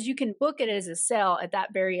underwriting, because you can book it as a sale at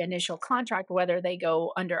that very initial contract, whether they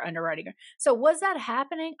go under underwriting. So was that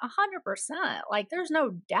happening? 100%. Like there's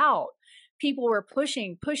no doubt people were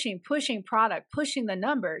pushing product, pushing the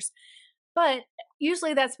numbers. But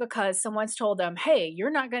usually that's because someone's told them, hey, you're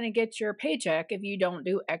not going to get your paycheck if you don't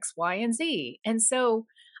do X, Y, and Z. And so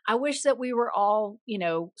I wish that we were all,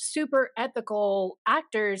 super ethical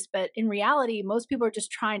actors, but in reality, most people are just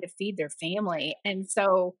trying to feed their family. And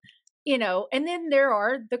so, and then there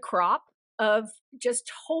are the crop of just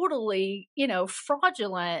totally,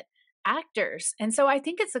 fraudulent actors. And so I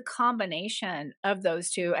think it's a combination of those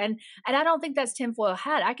two. And I don't think that's tinfoil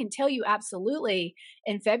hat. I can tell you absolutely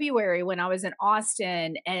in February when I was in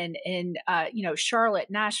Austin and in Charlotte,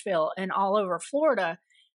 Nashville, and all over Florida,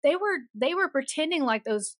 they were pretending like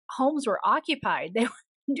those homes were occupied. They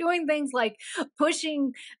were doing things like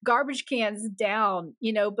pushing garbage cans down,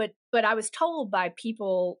 but I was told by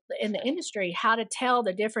people in the industry how to tell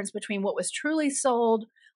the difference between what was truly sold,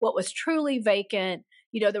 what was truly vacant.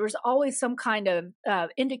 There was always some kind of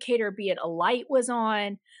indicator, be it a light was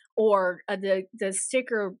on, or the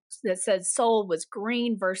sticker that said sold was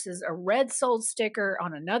green versus a red sold sticker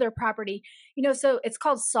on another property. So it's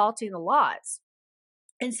called salting the lots.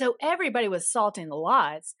 And so everybody was salting the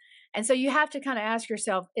lots. And so you have to kind of ask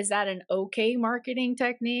yourself, is that an okay marketing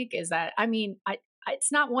technique? Is that,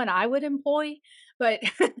 it's not one I would employ, but,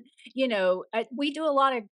 we do a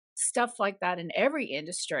lot of stuff like that in every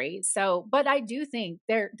industry. So, but I do think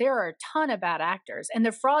there are a ton of bad actors, and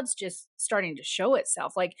the fraud's just starting to show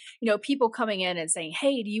itself. Like, people coming in and saying,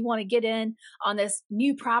 hey, do you want to get in on this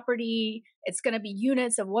new property? It's going to be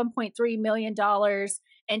units of $1.3 million,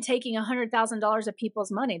 and taking $100,000 of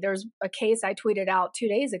people's money. There's a case I tweeted out 2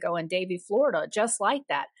 days ago in Davie, Florida, just like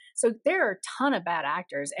that. So there are a ton of bad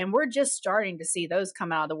actors, and we're just starting to see those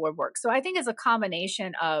come out of the woodwork. So I think it's a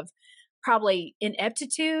combination of probably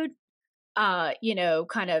ineptitude,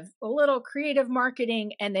 kind of a little creative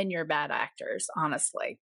marketing, and then your bad actors,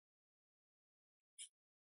 honestly.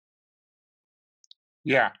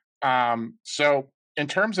 Yeah. So in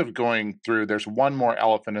terms of going through, there's one more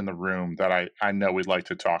elephant in the room that I know we'd like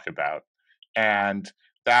to talk about, and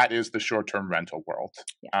that is the short-term rental world.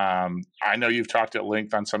 Yeah. I know you've talked at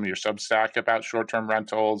length on some of your Substack about short-term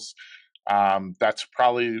rentals. That's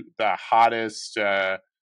probably the hottest,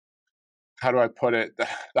 how do I put it?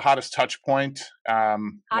 The hottest touch point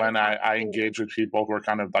when I engage with people who are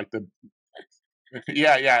kind of like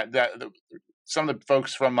yeah, some of the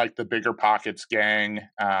folks from like the Bigger Pockets gang.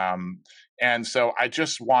 And so I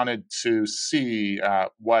just wanted to see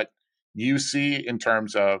what you see in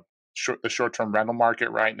terms of the short-term rental market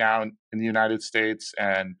right now in the United States,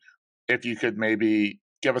 and if you could maybe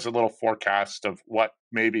give us a little forecast of what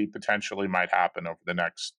maybe potentially might happen over the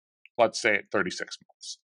next, let's say, 36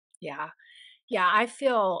 months. Yeah. Yeah, I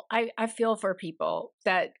feel for people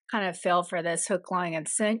that kind of fell for this hook, line, and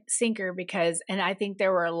sinker, and I think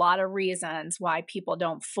there were a lot of reasons why people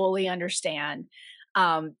don't fully understand.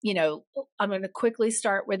 I'm going to quickly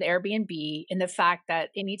start with Airbnb and the fact that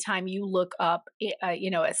anytime you look up,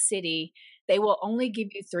 a city, they will only give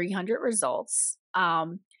you 300 results.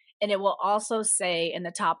 And it will also say in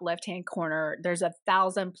the top left-hand corner, there's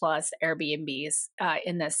 1,000 plus Airbnbs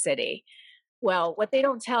in this city. Well, what they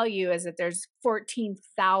don't tell you is that there's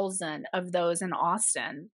 14,000 of those in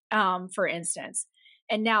Austin, for instance.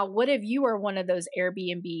 And now, what if you are one of those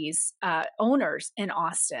Airbnb's owners in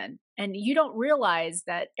Austin, and you don't realize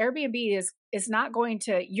that Airbnb is not going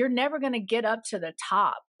to, you're never going to get up to the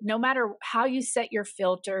top, no matter how you set your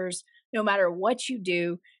filters, no matter what you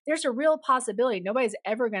do. There's a real possibility nobody's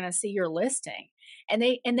ever going to see your listing, and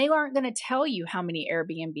they aren't going to tell you how many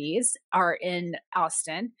Airbnbs are in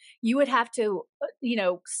Austin. You would have to,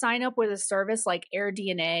 sign up with a service like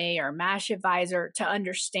AirDNA or Mash Advisor to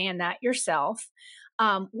understand that yourself.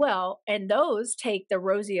 And those take the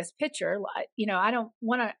rosiest picture. I don't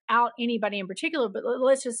want to out anybody in particular, but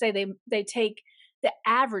let's just say they take the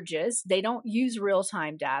averages. They don't use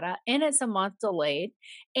real-time data, and it's a month delayed,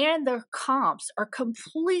 and the comps are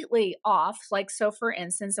completely off. Like, so for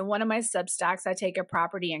instance, in one of my Substacks, I take a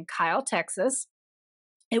property in Kyle, Texas.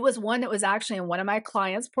 It was one that was actually in one of my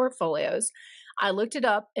clients' portfolios. I looked it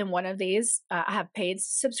up in one of these. I have paid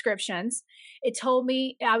subscriptions. It told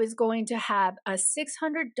me I was going to have a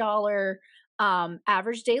 $600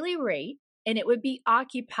 average daily rate, and it would be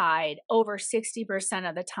occupied over 60%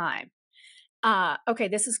 of the time. Okay,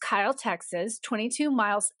 this is Kyle, Texas, 22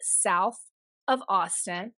 miles south of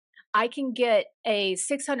Austin. I can get a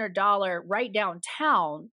 $600 right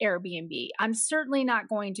downtown Airbnb. I'm certainly not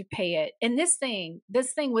going to pay it. And this thing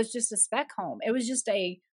was just a spec home. It was just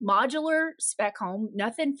a modular spec home,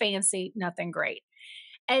 nothing fancy, nothing great.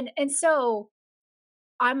 And so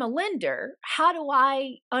I'm a lender. How do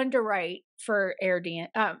I underwrite for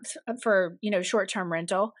for short-term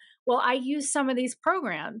rental? Well, I use some of these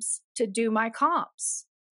programs to do my comps.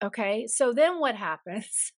 Okay. So then what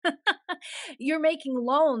happens? You're making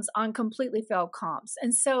loans on completely failed comps.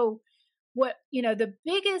 And so the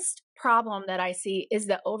biggest problem that I see is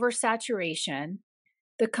the oversaturation,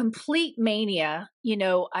 the complete mania.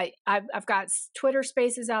 I've got Twitter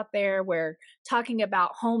spaces out there where talking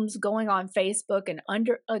about homes going on Facebook and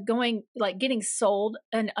under going like getting sold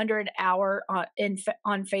in under an hour on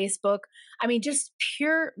Facebook. I mean, just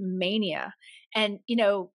pure mania. And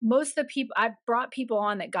most of the people I brought people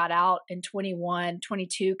on that got out in 21,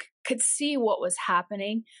 22 could see what was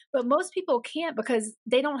happening, but most people can't because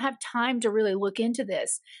they don't have time to really look into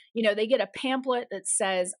this. They get a pamphlet that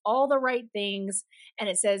says all the right things, and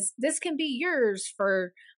it says this can be yours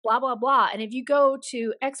for blah blah blah. And if you go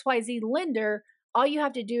to XYZ lender, all you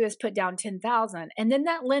have to do is put down 10,000, and then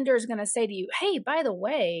that lender is going to say to you, "Hey, by the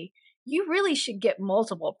way, you really should get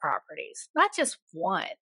multiple properties, not just one,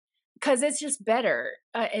 because it's just better,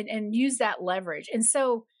 and use that leverage." And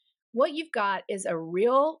so what you've got is a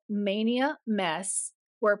real mania mess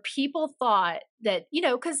where people thought that,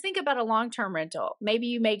 because think about a long-term rental. Maybe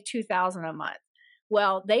you make 2,000 a month.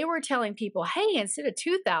 Well, they were telling people, hey, instead of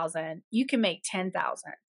 2,000, you can make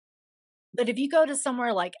 10,000. But if you go to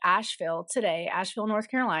somewhere like Asheville today, Asheville, North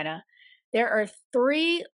Carolina, there are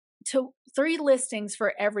three listings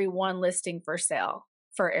for every one listing for sale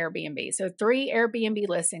for Airbnb. So 3 Airbnb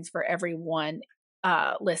listings for every one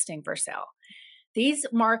listing for sale. These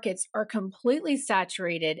markets are completely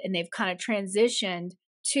saturated, and they've kind of transitioned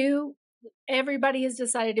to everybody has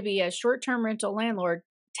decided to be a short-term rental landlord,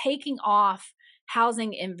 taking off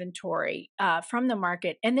housing inventory from the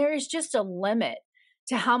market. And there is just a limit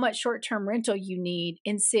to how much short-term rental you need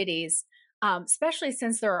in cities, especially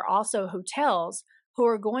since there are also hotels who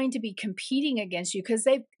are going to be competing against you because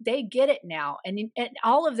they get it now, and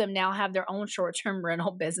all of them now have their own short-term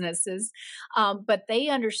rental businesses, but they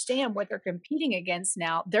understand what they're competing against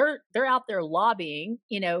now. They're out there lobbying,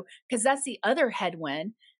 because that's the other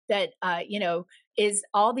headwind that is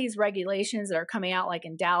all these regulations that are coming out, like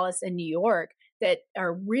in Dallas and New York, that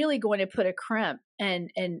are really going to put a crimp in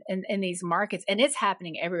these markets. And it's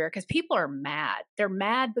happening everywhere because people are mad. They're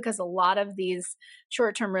mad because a lot of these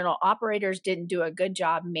short-term rental operators didn't do a good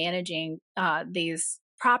job managing these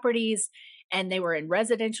properties, and they were in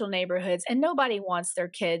residential neighborhoods, and nobody wants their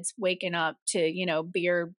kids waking up to,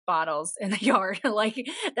 beer bottles in the yard. Like,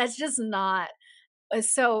 that's just not.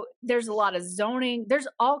 So there's a lot of zoning, there's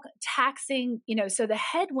all taxing, so the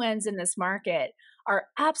headwinds in this market are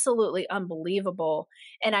absolutely unbelievable.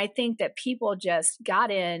 And I think that people just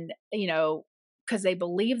got in, because they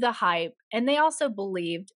believe the hype, and they also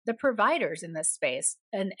believed the providers in this space.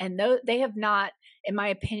 And they have not, in my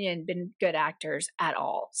opinion, been good actors at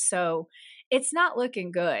all. So it's not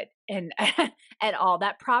looking good and at all.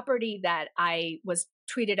 That property that I was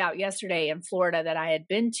tweeted out yesterday in Florida that I had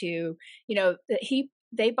been to,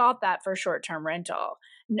 they bought that for short-term rental.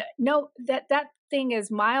 No, that thing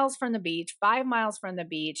is miles from the beach, 5 miles from the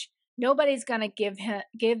beach. Nobody's going to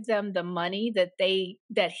give them the money that they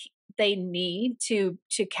need to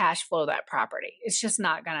cash flow that property. It's just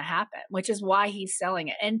not going to happen, which is why he's selling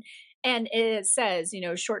it. And it says,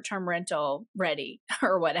 short-term rental ready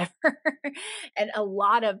or whatever. And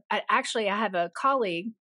I have a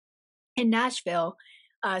colleague in Nashville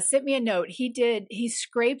sent me a note. He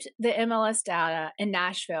scraped the MLS data in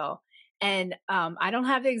Nashville, and I don't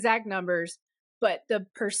have the exact numbers, but the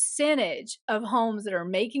percentage of homes that are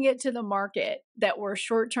making it to the market that were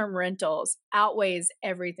short-term rentals outweighs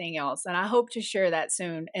everything else. And I hope to share that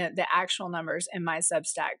soon, the actual numbers in my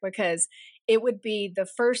Substack, because it would be the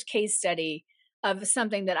first case study of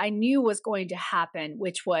something that I knew was going to happen,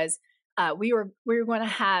 which was we were going to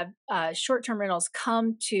have short-term rentals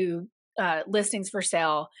come to listings for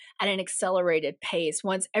sale at an accelerated pace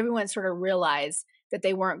once everyone sort of realized that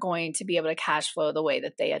they weren't going to be able to cash flow the way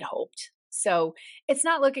that they had hoped. So it's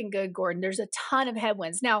not looking good, Gordon. There's a ton of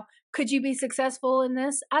headwinds. Now, could you be successful in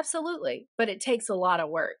this? Absolutely. But it takes a lot of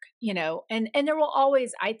work, and there will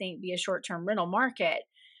always, I think, be a short-term rental market,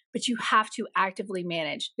 but you have to actively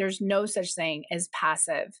manage. There's no such thing as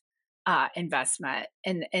passive investment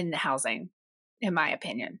in housing, in my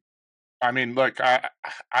opinion. I mean, look, I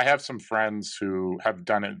have some friends who have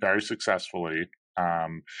done it very successfully.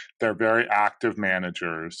 They're very active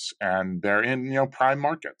managers, and they're in prime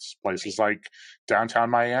markets, places like downtown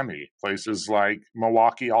Miami, places like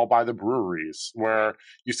Milwaukee, all by the breweries, where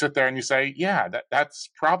you sit there and you say, yeah, that's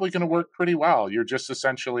probably going to work pretty well. You're just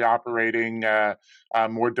essentially operating a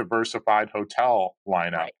more diversified hotel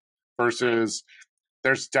lineup Right. versus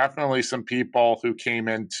there's definitely some people who came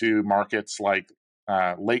into markets like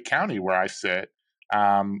Lake County, where I sit,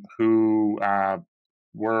 who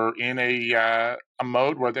were in a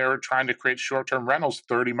mode where they were trying to create short-term rentals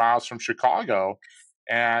 30 miles from Chicago.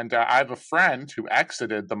 And I have a friend who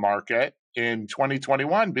exited the market in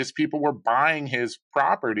 2021 because people were buying his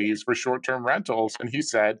properties for short-term rentals, and he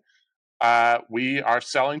said, "We are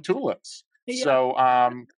selling tulips." Yeah.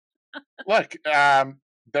 So, look,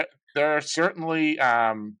 there are certainly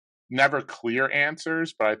never clear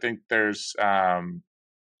answers, but I think there's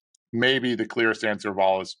maybe the clearest answer of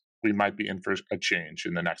all is we might be in for a change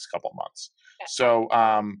in the next couple months. So,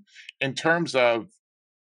 in terms of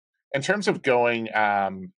going,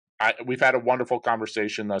 we've had a wonderful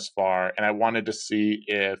conversation thus far, and I wanted to see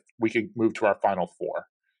if we could move to our final four.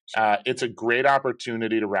 It's a great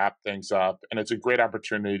opportunity to wrap things up, and it's a great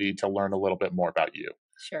opportunity to learn a little bit more about you.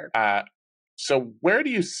 Sure. Uh, so, where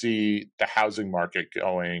do you see the housing market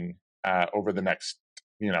going over the next,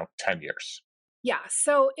 10 years? Yeah.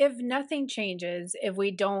 So if nothing changes, if we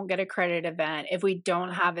don't get a credit event, if we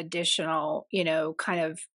don't have additional, kind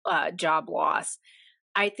of job loss,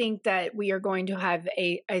 I think that we are going to have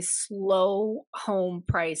a slow home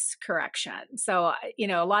price correction. So,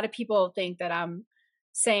 a lot of people think that I'm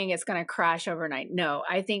saying it's going to crash overnight. No,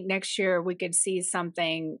 I think next year we could see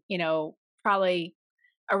something, probably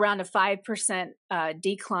around a 5%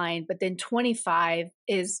 decline, but then 25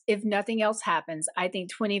 is, if nothing else happens, I think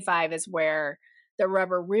 25 is where the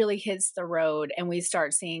rubber really hits the road and we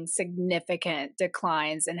start seeing significant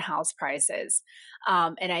declines in house prices.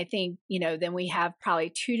 And I think, then we have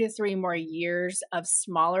probably 2 to 3 more years of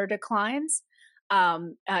smaller declines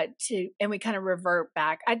and we kind of revert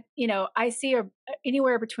back. I see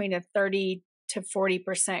anywhere between a 30 to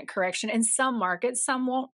 40% correction in some markets.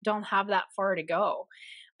 Some don't have that far to go.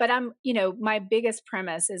 But my biggest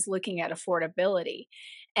premise is looking at affordability.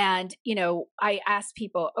 And, I ask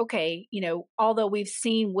people, okay, although we've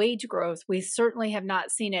seen wage growth, we certainly have not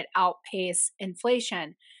seen it outpace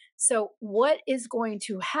inflation. So, what is going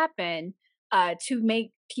to happen to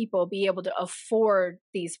make people be able to afford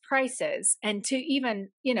these prices and to even,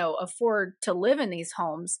 afford to live in these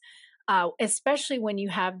homes, especially when you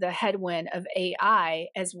have the headwind of AI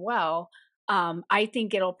as well? I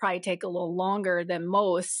think it'll probably take a little longer than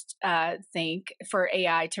most think for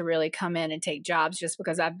AI to really come in and take jobs, just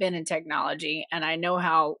because I've been in technology and I know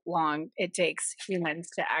how long it takes humans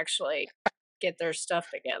to actually get their stuff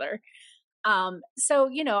together. So,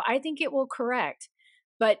 I think it will correct.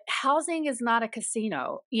 But housing is not a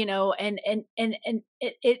casino, and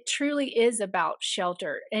it truly is about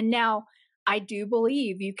shelter. And now I do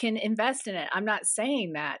believe you can invest in it. I'm not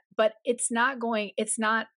saying that, but it's not,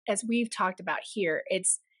 as we've talked about here,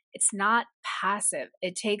 it's not passive.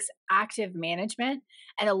 It takes active management.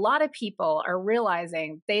 And a lot of people are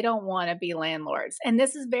realizing they don't want to be landlords. And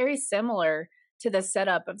this is very similar to the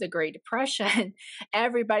setup of the Great Depression.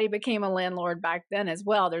 Everybody became a landlord back then as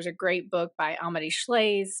well. There's a great book by Amity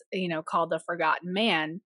Shlaes, called The Forgotten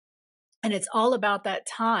Man. And it's all about that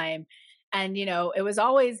time. And, it was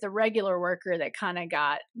always the regular worker that kind of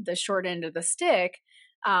got the short end of the stick,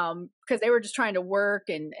 because they were just trying to work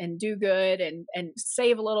and do good and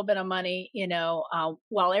save a little bit of money,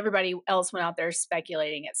 while everybody else went out there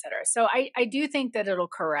speculating, et cetera. So I do think that it'll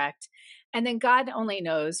correct. And then God only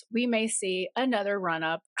knows, we may see another run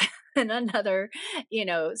up and another,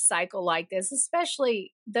 cycle like this,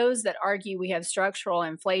 especially those that argue we have structural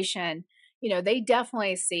inflation. They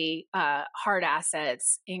definitely see hard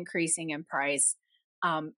assets increasing in price.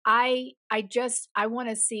 I want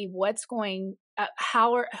to see what's going,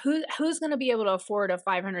 who's going to be able to afford a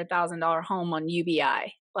 $500,000 home on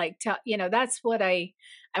UBI. Like, that's what I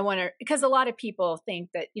want to, because a lot of people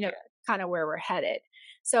think that, kind of where we're headed.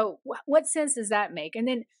 So what sense does that make? And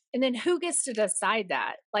then who gets to decide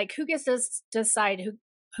that? Like, who gets to decide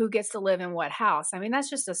who gets to live in what house? I mean, that's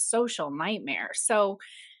just a social nightmare. So,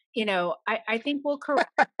 I think we'll correct.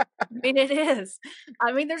 I mean, it is.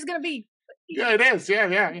 I mean, there's going to be Yeah, it is.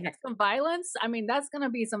 Yeah. some violence. I mean, that's going to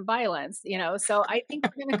be some violence, So I think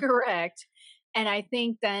we're going to correct. And I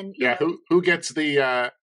think then, Yeah, who gets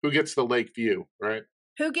the lake view, right?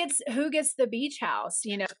 who gets the beach house,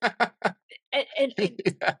 and, and, and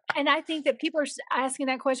Yeah. and I think that people are asking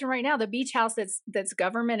that question right now. The beach house that's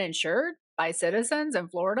government insured by citizens in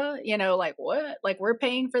Florida, like what? Like we're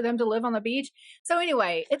paying for them to live on the beach. So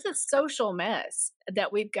anyway, it's a social mess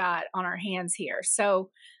that we've got on our hands here. So,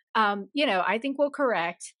 I think we'll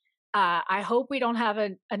correct. I hope we don't have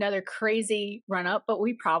another crazy run up, but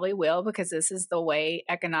we probably will because this is the way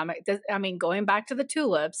going back to the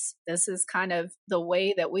tulips, this is kind of the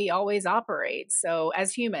way that we always operate. So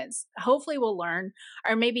as humans, hopefully we'll learn,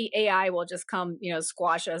 or maybe AI will just come,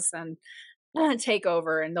 squash us and take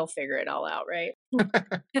over and they'll figure it all out, right?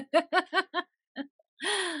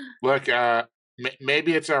 Look,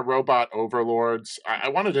 maybe it's our robot overlords. I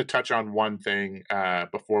wanted to touch on one thing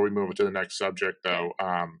before we move to the next subject, though,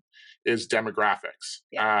 is demographics.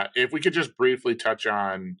 Yeah. If we could just briefly touch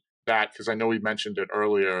on that, because I know we mentioned it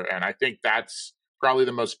earlier, and I think that's probably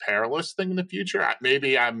the most perilous thing in the future.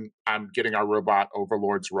 Maybe I'm getting our robot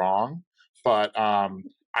overlords wrong, but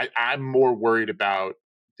I'm more worried about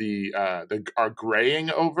our graying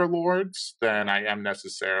overlords than I am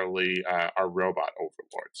necessarily our robot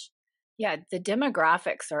overlords. Yeah, the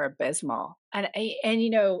demographics are abysmal, and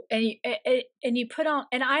you put on,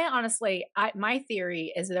 and I honestly, my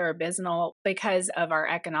theory is they're abysmal because of our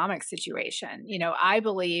economic situation. I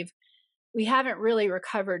believe we haven't really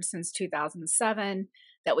recovered since 2007.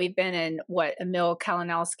 That we've been in what Emil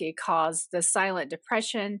Kalinowski calls the silent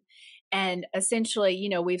depression. And essentially,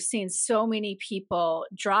 we've seen so many people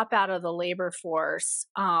drop out of the labor force.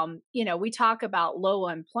 We talk about low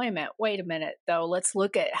employment. Wait a minute, though. Let's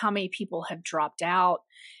look at how many people have dropped out.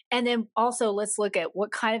 And then also let's look at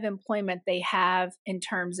what kind of employment they have in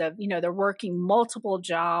terms of, they're working multiple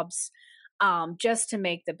jobs just to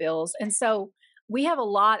make the bills. And so we have a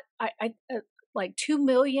lot, like 2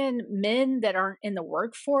 million men that aren't in the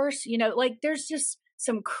workforce. There's just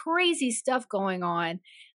some crazy stuff going on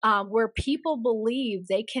where people believe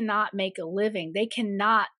they cannot make a living. They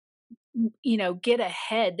cannot, get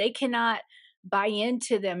ahead. They cannot buy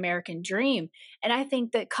into the American dream. And I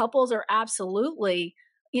think that couples are absolutely,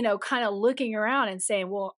 kind of looking around and saying,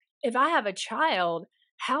 well, if I have a child,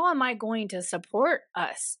 how am I going to support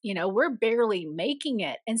us? We're barely making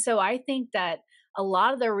it. And so I think that a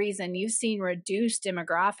lot of the reason you've seen reduced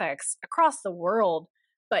demographics across the world,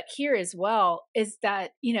 but here as well, is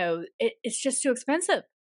that, it's just too expensive.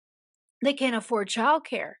 They can't afford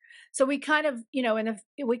childcare. So we kind of,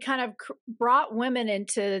 brought women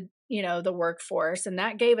into, the workforce, and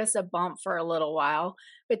that gave us a bump for a little while.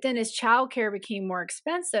 But then as childcare became more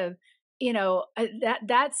expensive,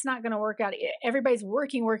 that's not going to work out. Everybody's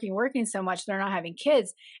working so much, they're not having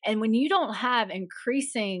kids. And when you don't have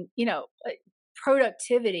increasing,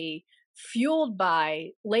 productivity fueled by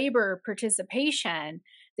labor participation,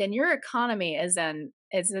 then your economy is in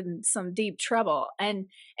some deep trouble. And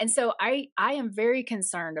so I am very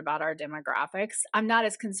concerned about our demographics. I'm not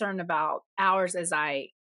as concerned about ours as I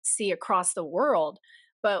see across the world,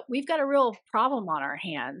 but we've got a real problem on our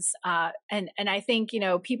hands. And I think,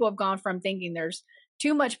 people have gone from thinking there's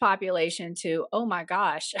too much population to, oh my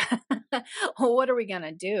gosh, well, what are we going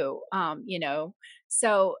to do?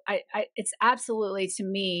 So it's absolutely, to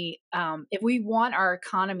me, if we want our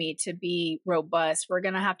economy to be robust, we're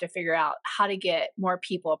going to have to figure out how to get more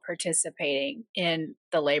people participating in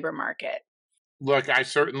the labor market. Look, I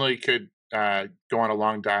certainly could go on a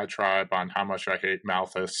long diatribe on how much I hate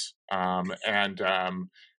Malthus, and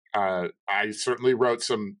I certainly wrote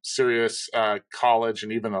some serious college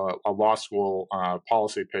and even a law school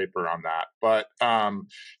policy paper on that. But on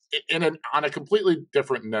a completely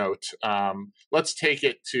different note, let's take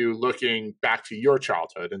it to looking back to your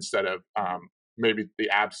childhood instead of maybe the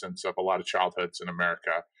absence of a lot of childhoods in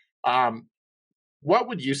America. What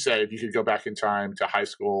would you say if you could go back in time to high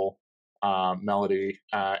school, Melody,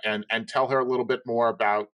 and tell her a little bit more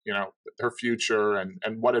about her future, and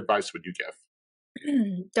what advice would you give?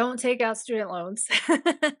 Don't take out student loans.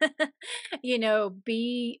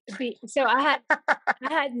 Be so I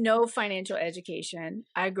had no financial education.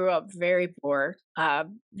 I grew up very poor.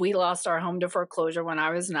 We lost our home to foreclosure when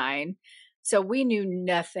I was 9. So we knew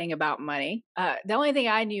nothing about money. The only thing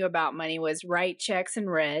I knew about money was write checks in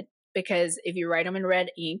red, because if you write them in red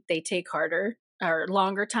ink, they take harder or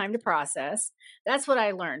longer time to process. That's what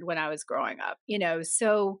I learned when I was growing up,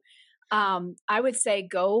 So I would say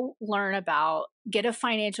get a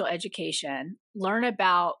financial education, learn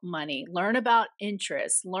about money, learn about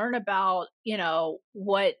interest, learn about,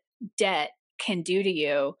 what debt can do to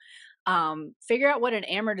you. Figure out what an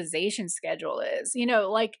amortization schedule is.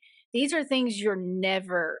 These are things you're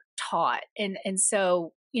never taught. And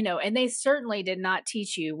so and they certainly did not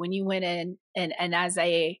teach you when you went in and as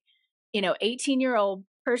a, 18-year-old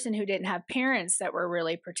person who didn't have parents that were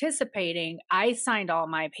really participating, I signed all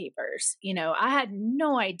my papers. I had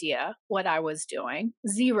no idea what I was doing,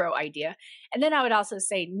 zero idea. And then I would also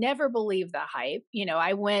say, never believe the hype.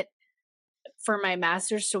 I went for my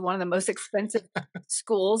master's to one of the most expensive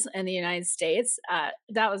schools in the United States.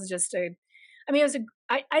 That was just I mean,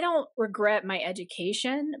 I don't regret my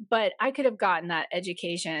education, but I could have gotten that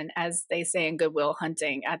education, as they say in Goodwill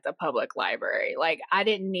Hunting, at the public library. Like, I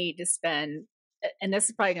didn't need to spend, and this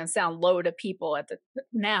is probably going to sound low to people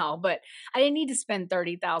now, but I didn't need to spend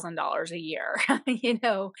 $30,000 a year, at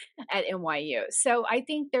NYU. So I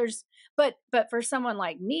think but for someone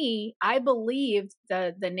like me, I believed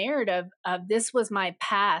the narrative of this was my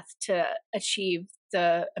path to achieve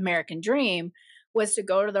the American dream, was to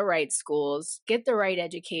go to the right schools, get the right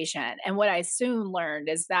education. And what I soon learned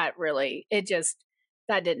is that really,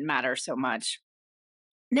 that didn't matter so much.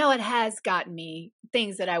 Now it has gotten me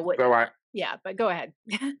things that I wouldn't. So I Yeah, but go ahead.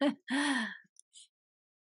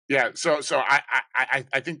 Yeah, so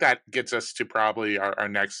I think that gets us to probably our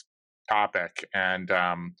next topic, and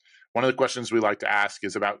one of the questions we like to ask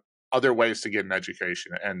is about other ways to get an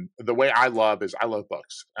education. And the way I love is I love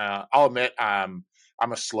books. I'll admit I'm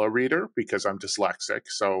a slow reader because I'm dyslexic,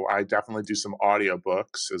 so I definitely do some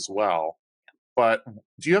audiobooks as well. But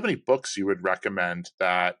do you have any books you would recommend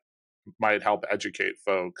that might help educate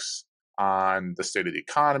folks on the state of the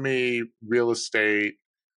economy, real estate?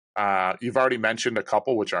 You've already mentioned a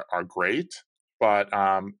couple, which are great, but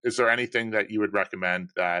is there anything that you would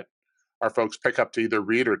recommend that our folks pick up to either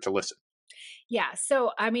read or to listen? Yeah.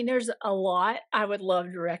 So, I mean, there's a lot I would love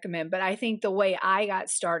to recommend, but I think the way I got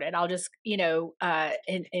started, I'll just,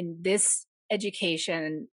 in this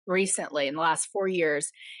education recently in the last 4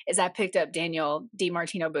 years, is I picked up Danielle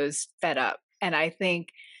DiMartino Booth's Fed Up. And I think,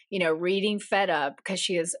 reading Fed Up, because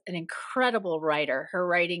she is an incredible writer, her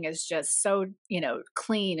writing is just so,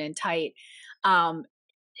 clean and tight. Um,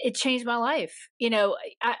 it changed my life.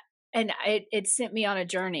 It sent me on a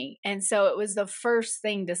journey. And so it was the first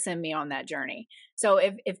thing to send me on that journey. So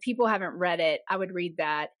if people haven't read it, I would read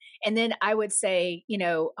that. And then I would say,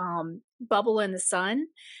 Bubble in the Sun.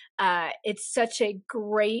 It's such a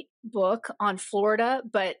great book on Florida,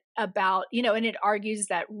 but about, and it argues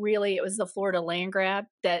that really it was the Florida land grab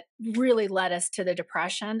that really led us to the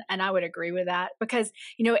Depression. And I would agree with that because,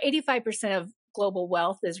 85% of global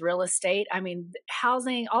wealth is real estate. I mean,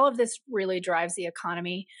 housing, all of this really drives the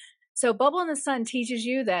economy. So Bubble in the Sun teaches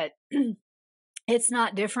you that it's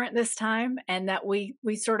not different this time, and that we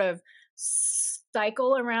sort of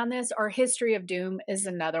cycle around this. Our History of Doom is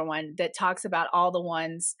another one that talks about all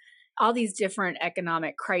these different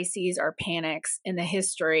economic crises or panics in the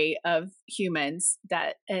history of humans,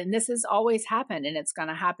 and this has always happened and it's going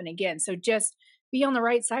to happen again. So just be on the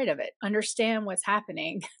right side of it, understand what's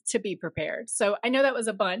happening to be prepared. So I know that was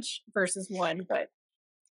a bunch versus one, but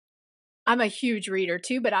I'm a huge reader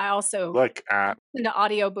too, but I also Look, into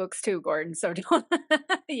audiobooks too, Gordon. So don't,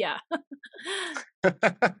 yeah.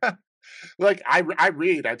 like I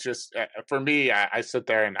read. I just for me, I sit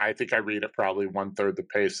there and I think I read at probably one third the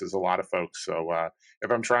pace as a lot of folks. So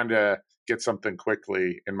if I'm trying to get something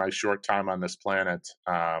quickly in my short time on this planet,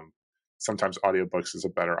 sometimes audiobooks is a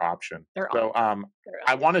better option. So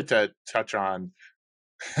I wanted to touch on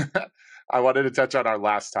I wanted to touch on our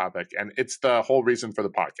last topic, and it's the whole reason for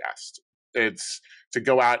the podcast. It's to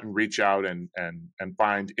go out and reach out and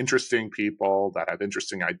find interesting people that have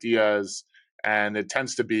interesting ideas, and it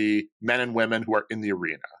tends to be men and women who are in the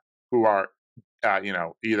arena, who are,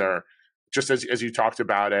 either just as you talked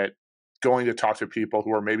about it, going to talk to people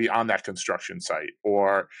who are maybe on that construction site,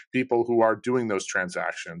 or people who are doing those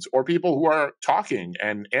transactions, or people who are talking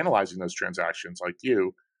and analyzing those transactions, like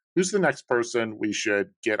you. Who's the next person we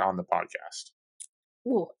should get on the podcast?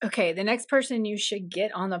 Ooh, okay. The next person you should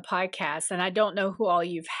get on the podcast, and I don't know who all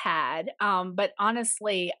you've had, but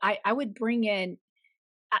honestly, I would bring in,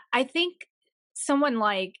 I think someone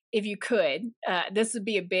like, if you could, this would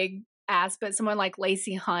be a big ask, but someone like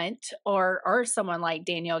Lacey Hunt or someone like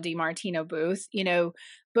Danielle DiMartino Booth,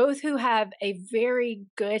 both who have a very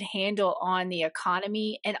good handle on the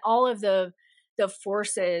economy and all of the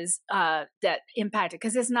forces that impact it,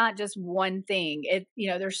 because it's not just one thing.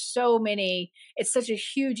 There's so many. It's such a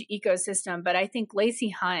huge ecosystem. But I think Lacey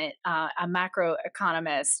Hunt, a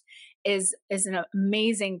macroeconomist, is an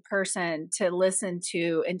amazing person to listen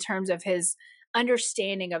to in terms of his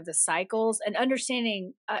understanding of the cycles and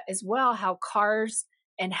understanding as well how cars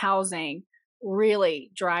and housing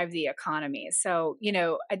really drive the economy. So,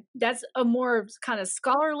 that's a more kind of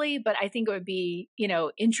scholarly, but I think it would be,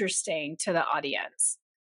 interesting to the audience.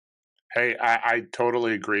 Hey, I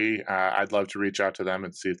totally agree. I'd love to reach out to them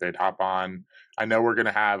and see if they'd hop on. I know we're going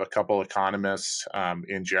to have a couple economists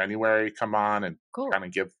in January come on and Cool. kind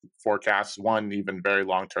of give forecasts, one even very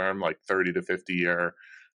long term, like 30 to 50 year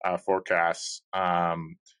forecasts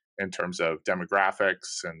in terms of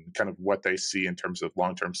demographics and kind of what they see in terms of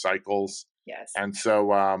long term cycles. Yes. And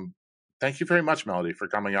so, thank you very much, Melody, for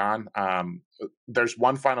coming on. There's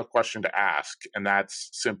one final question to ask, and that's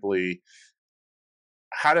simply,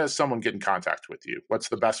 how does someone get in contact with you? What's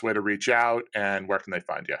the best way to reach out, and where can they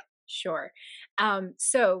find you? Sure.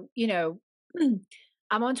 So,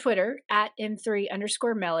 I'm on Twitter at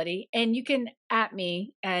M3_Melody, and you can at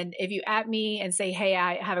me. And if you at me and say, hey,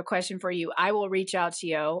 I have a question for you, I will reach out to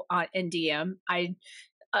you in DM.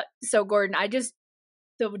 So Gordon,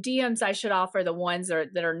 the DMs I should offer the ones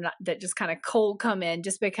that are not, that just kind of cold come in,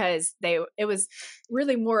 just because it was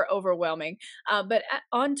really more overwhelming. But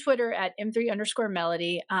on Twitter at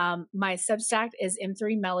M3_Melody, my Substack is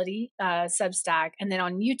M3Melody Substack, and then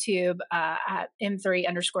on YouTube at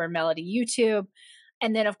M3_Melody YouTube,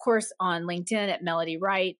 and then of course on LinkedIn at Melody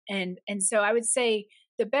Wright, and so I would say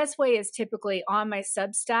the best way is typically on my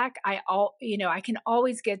Substack. I can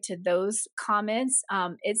always get to those comments.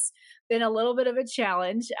 It's been a little bit of a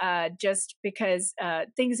challenge, just because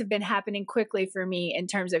things have been happening quickly for me in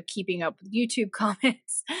terms of keeping up with YouTube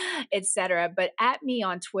comments, etc. But at me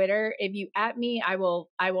on Twitter, if you at me, I will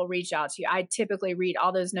reach out to you. I typically read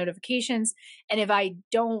all those notifications, and if I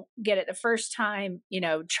don't get it the first time,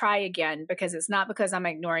 try again, because it's not because I'm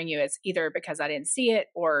ignoring you. It's either because I didn't see it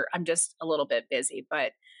or I'm just a little bit busy.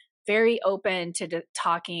 But very open to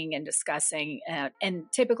talking and discussing, and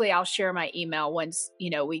typically I'll share my email once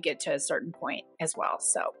we get to a certain point as well.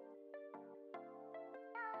 So,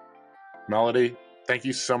 Melody, thank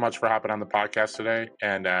you so much for hopping on the podcast today,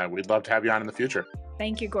 and we'd love to have you on in the future.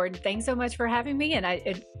 Thank you, Gordon. Thanks so much for having me, and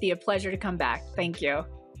it'd be a pleasure to come back. Thank you.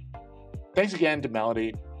 Thanks again to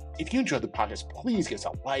Melody. If you enjoyed the podcast, please give us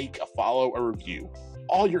a like, a follow, a review.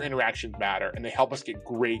 All your interactions matter, and they help us get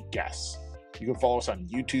great guests. You can follow us on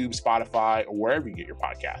YouTube, Spotify, or wherever you get your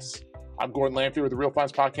podcasts. I'm Gordon Lamphere with the Real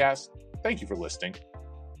Finance Podcast. Thank you for listening.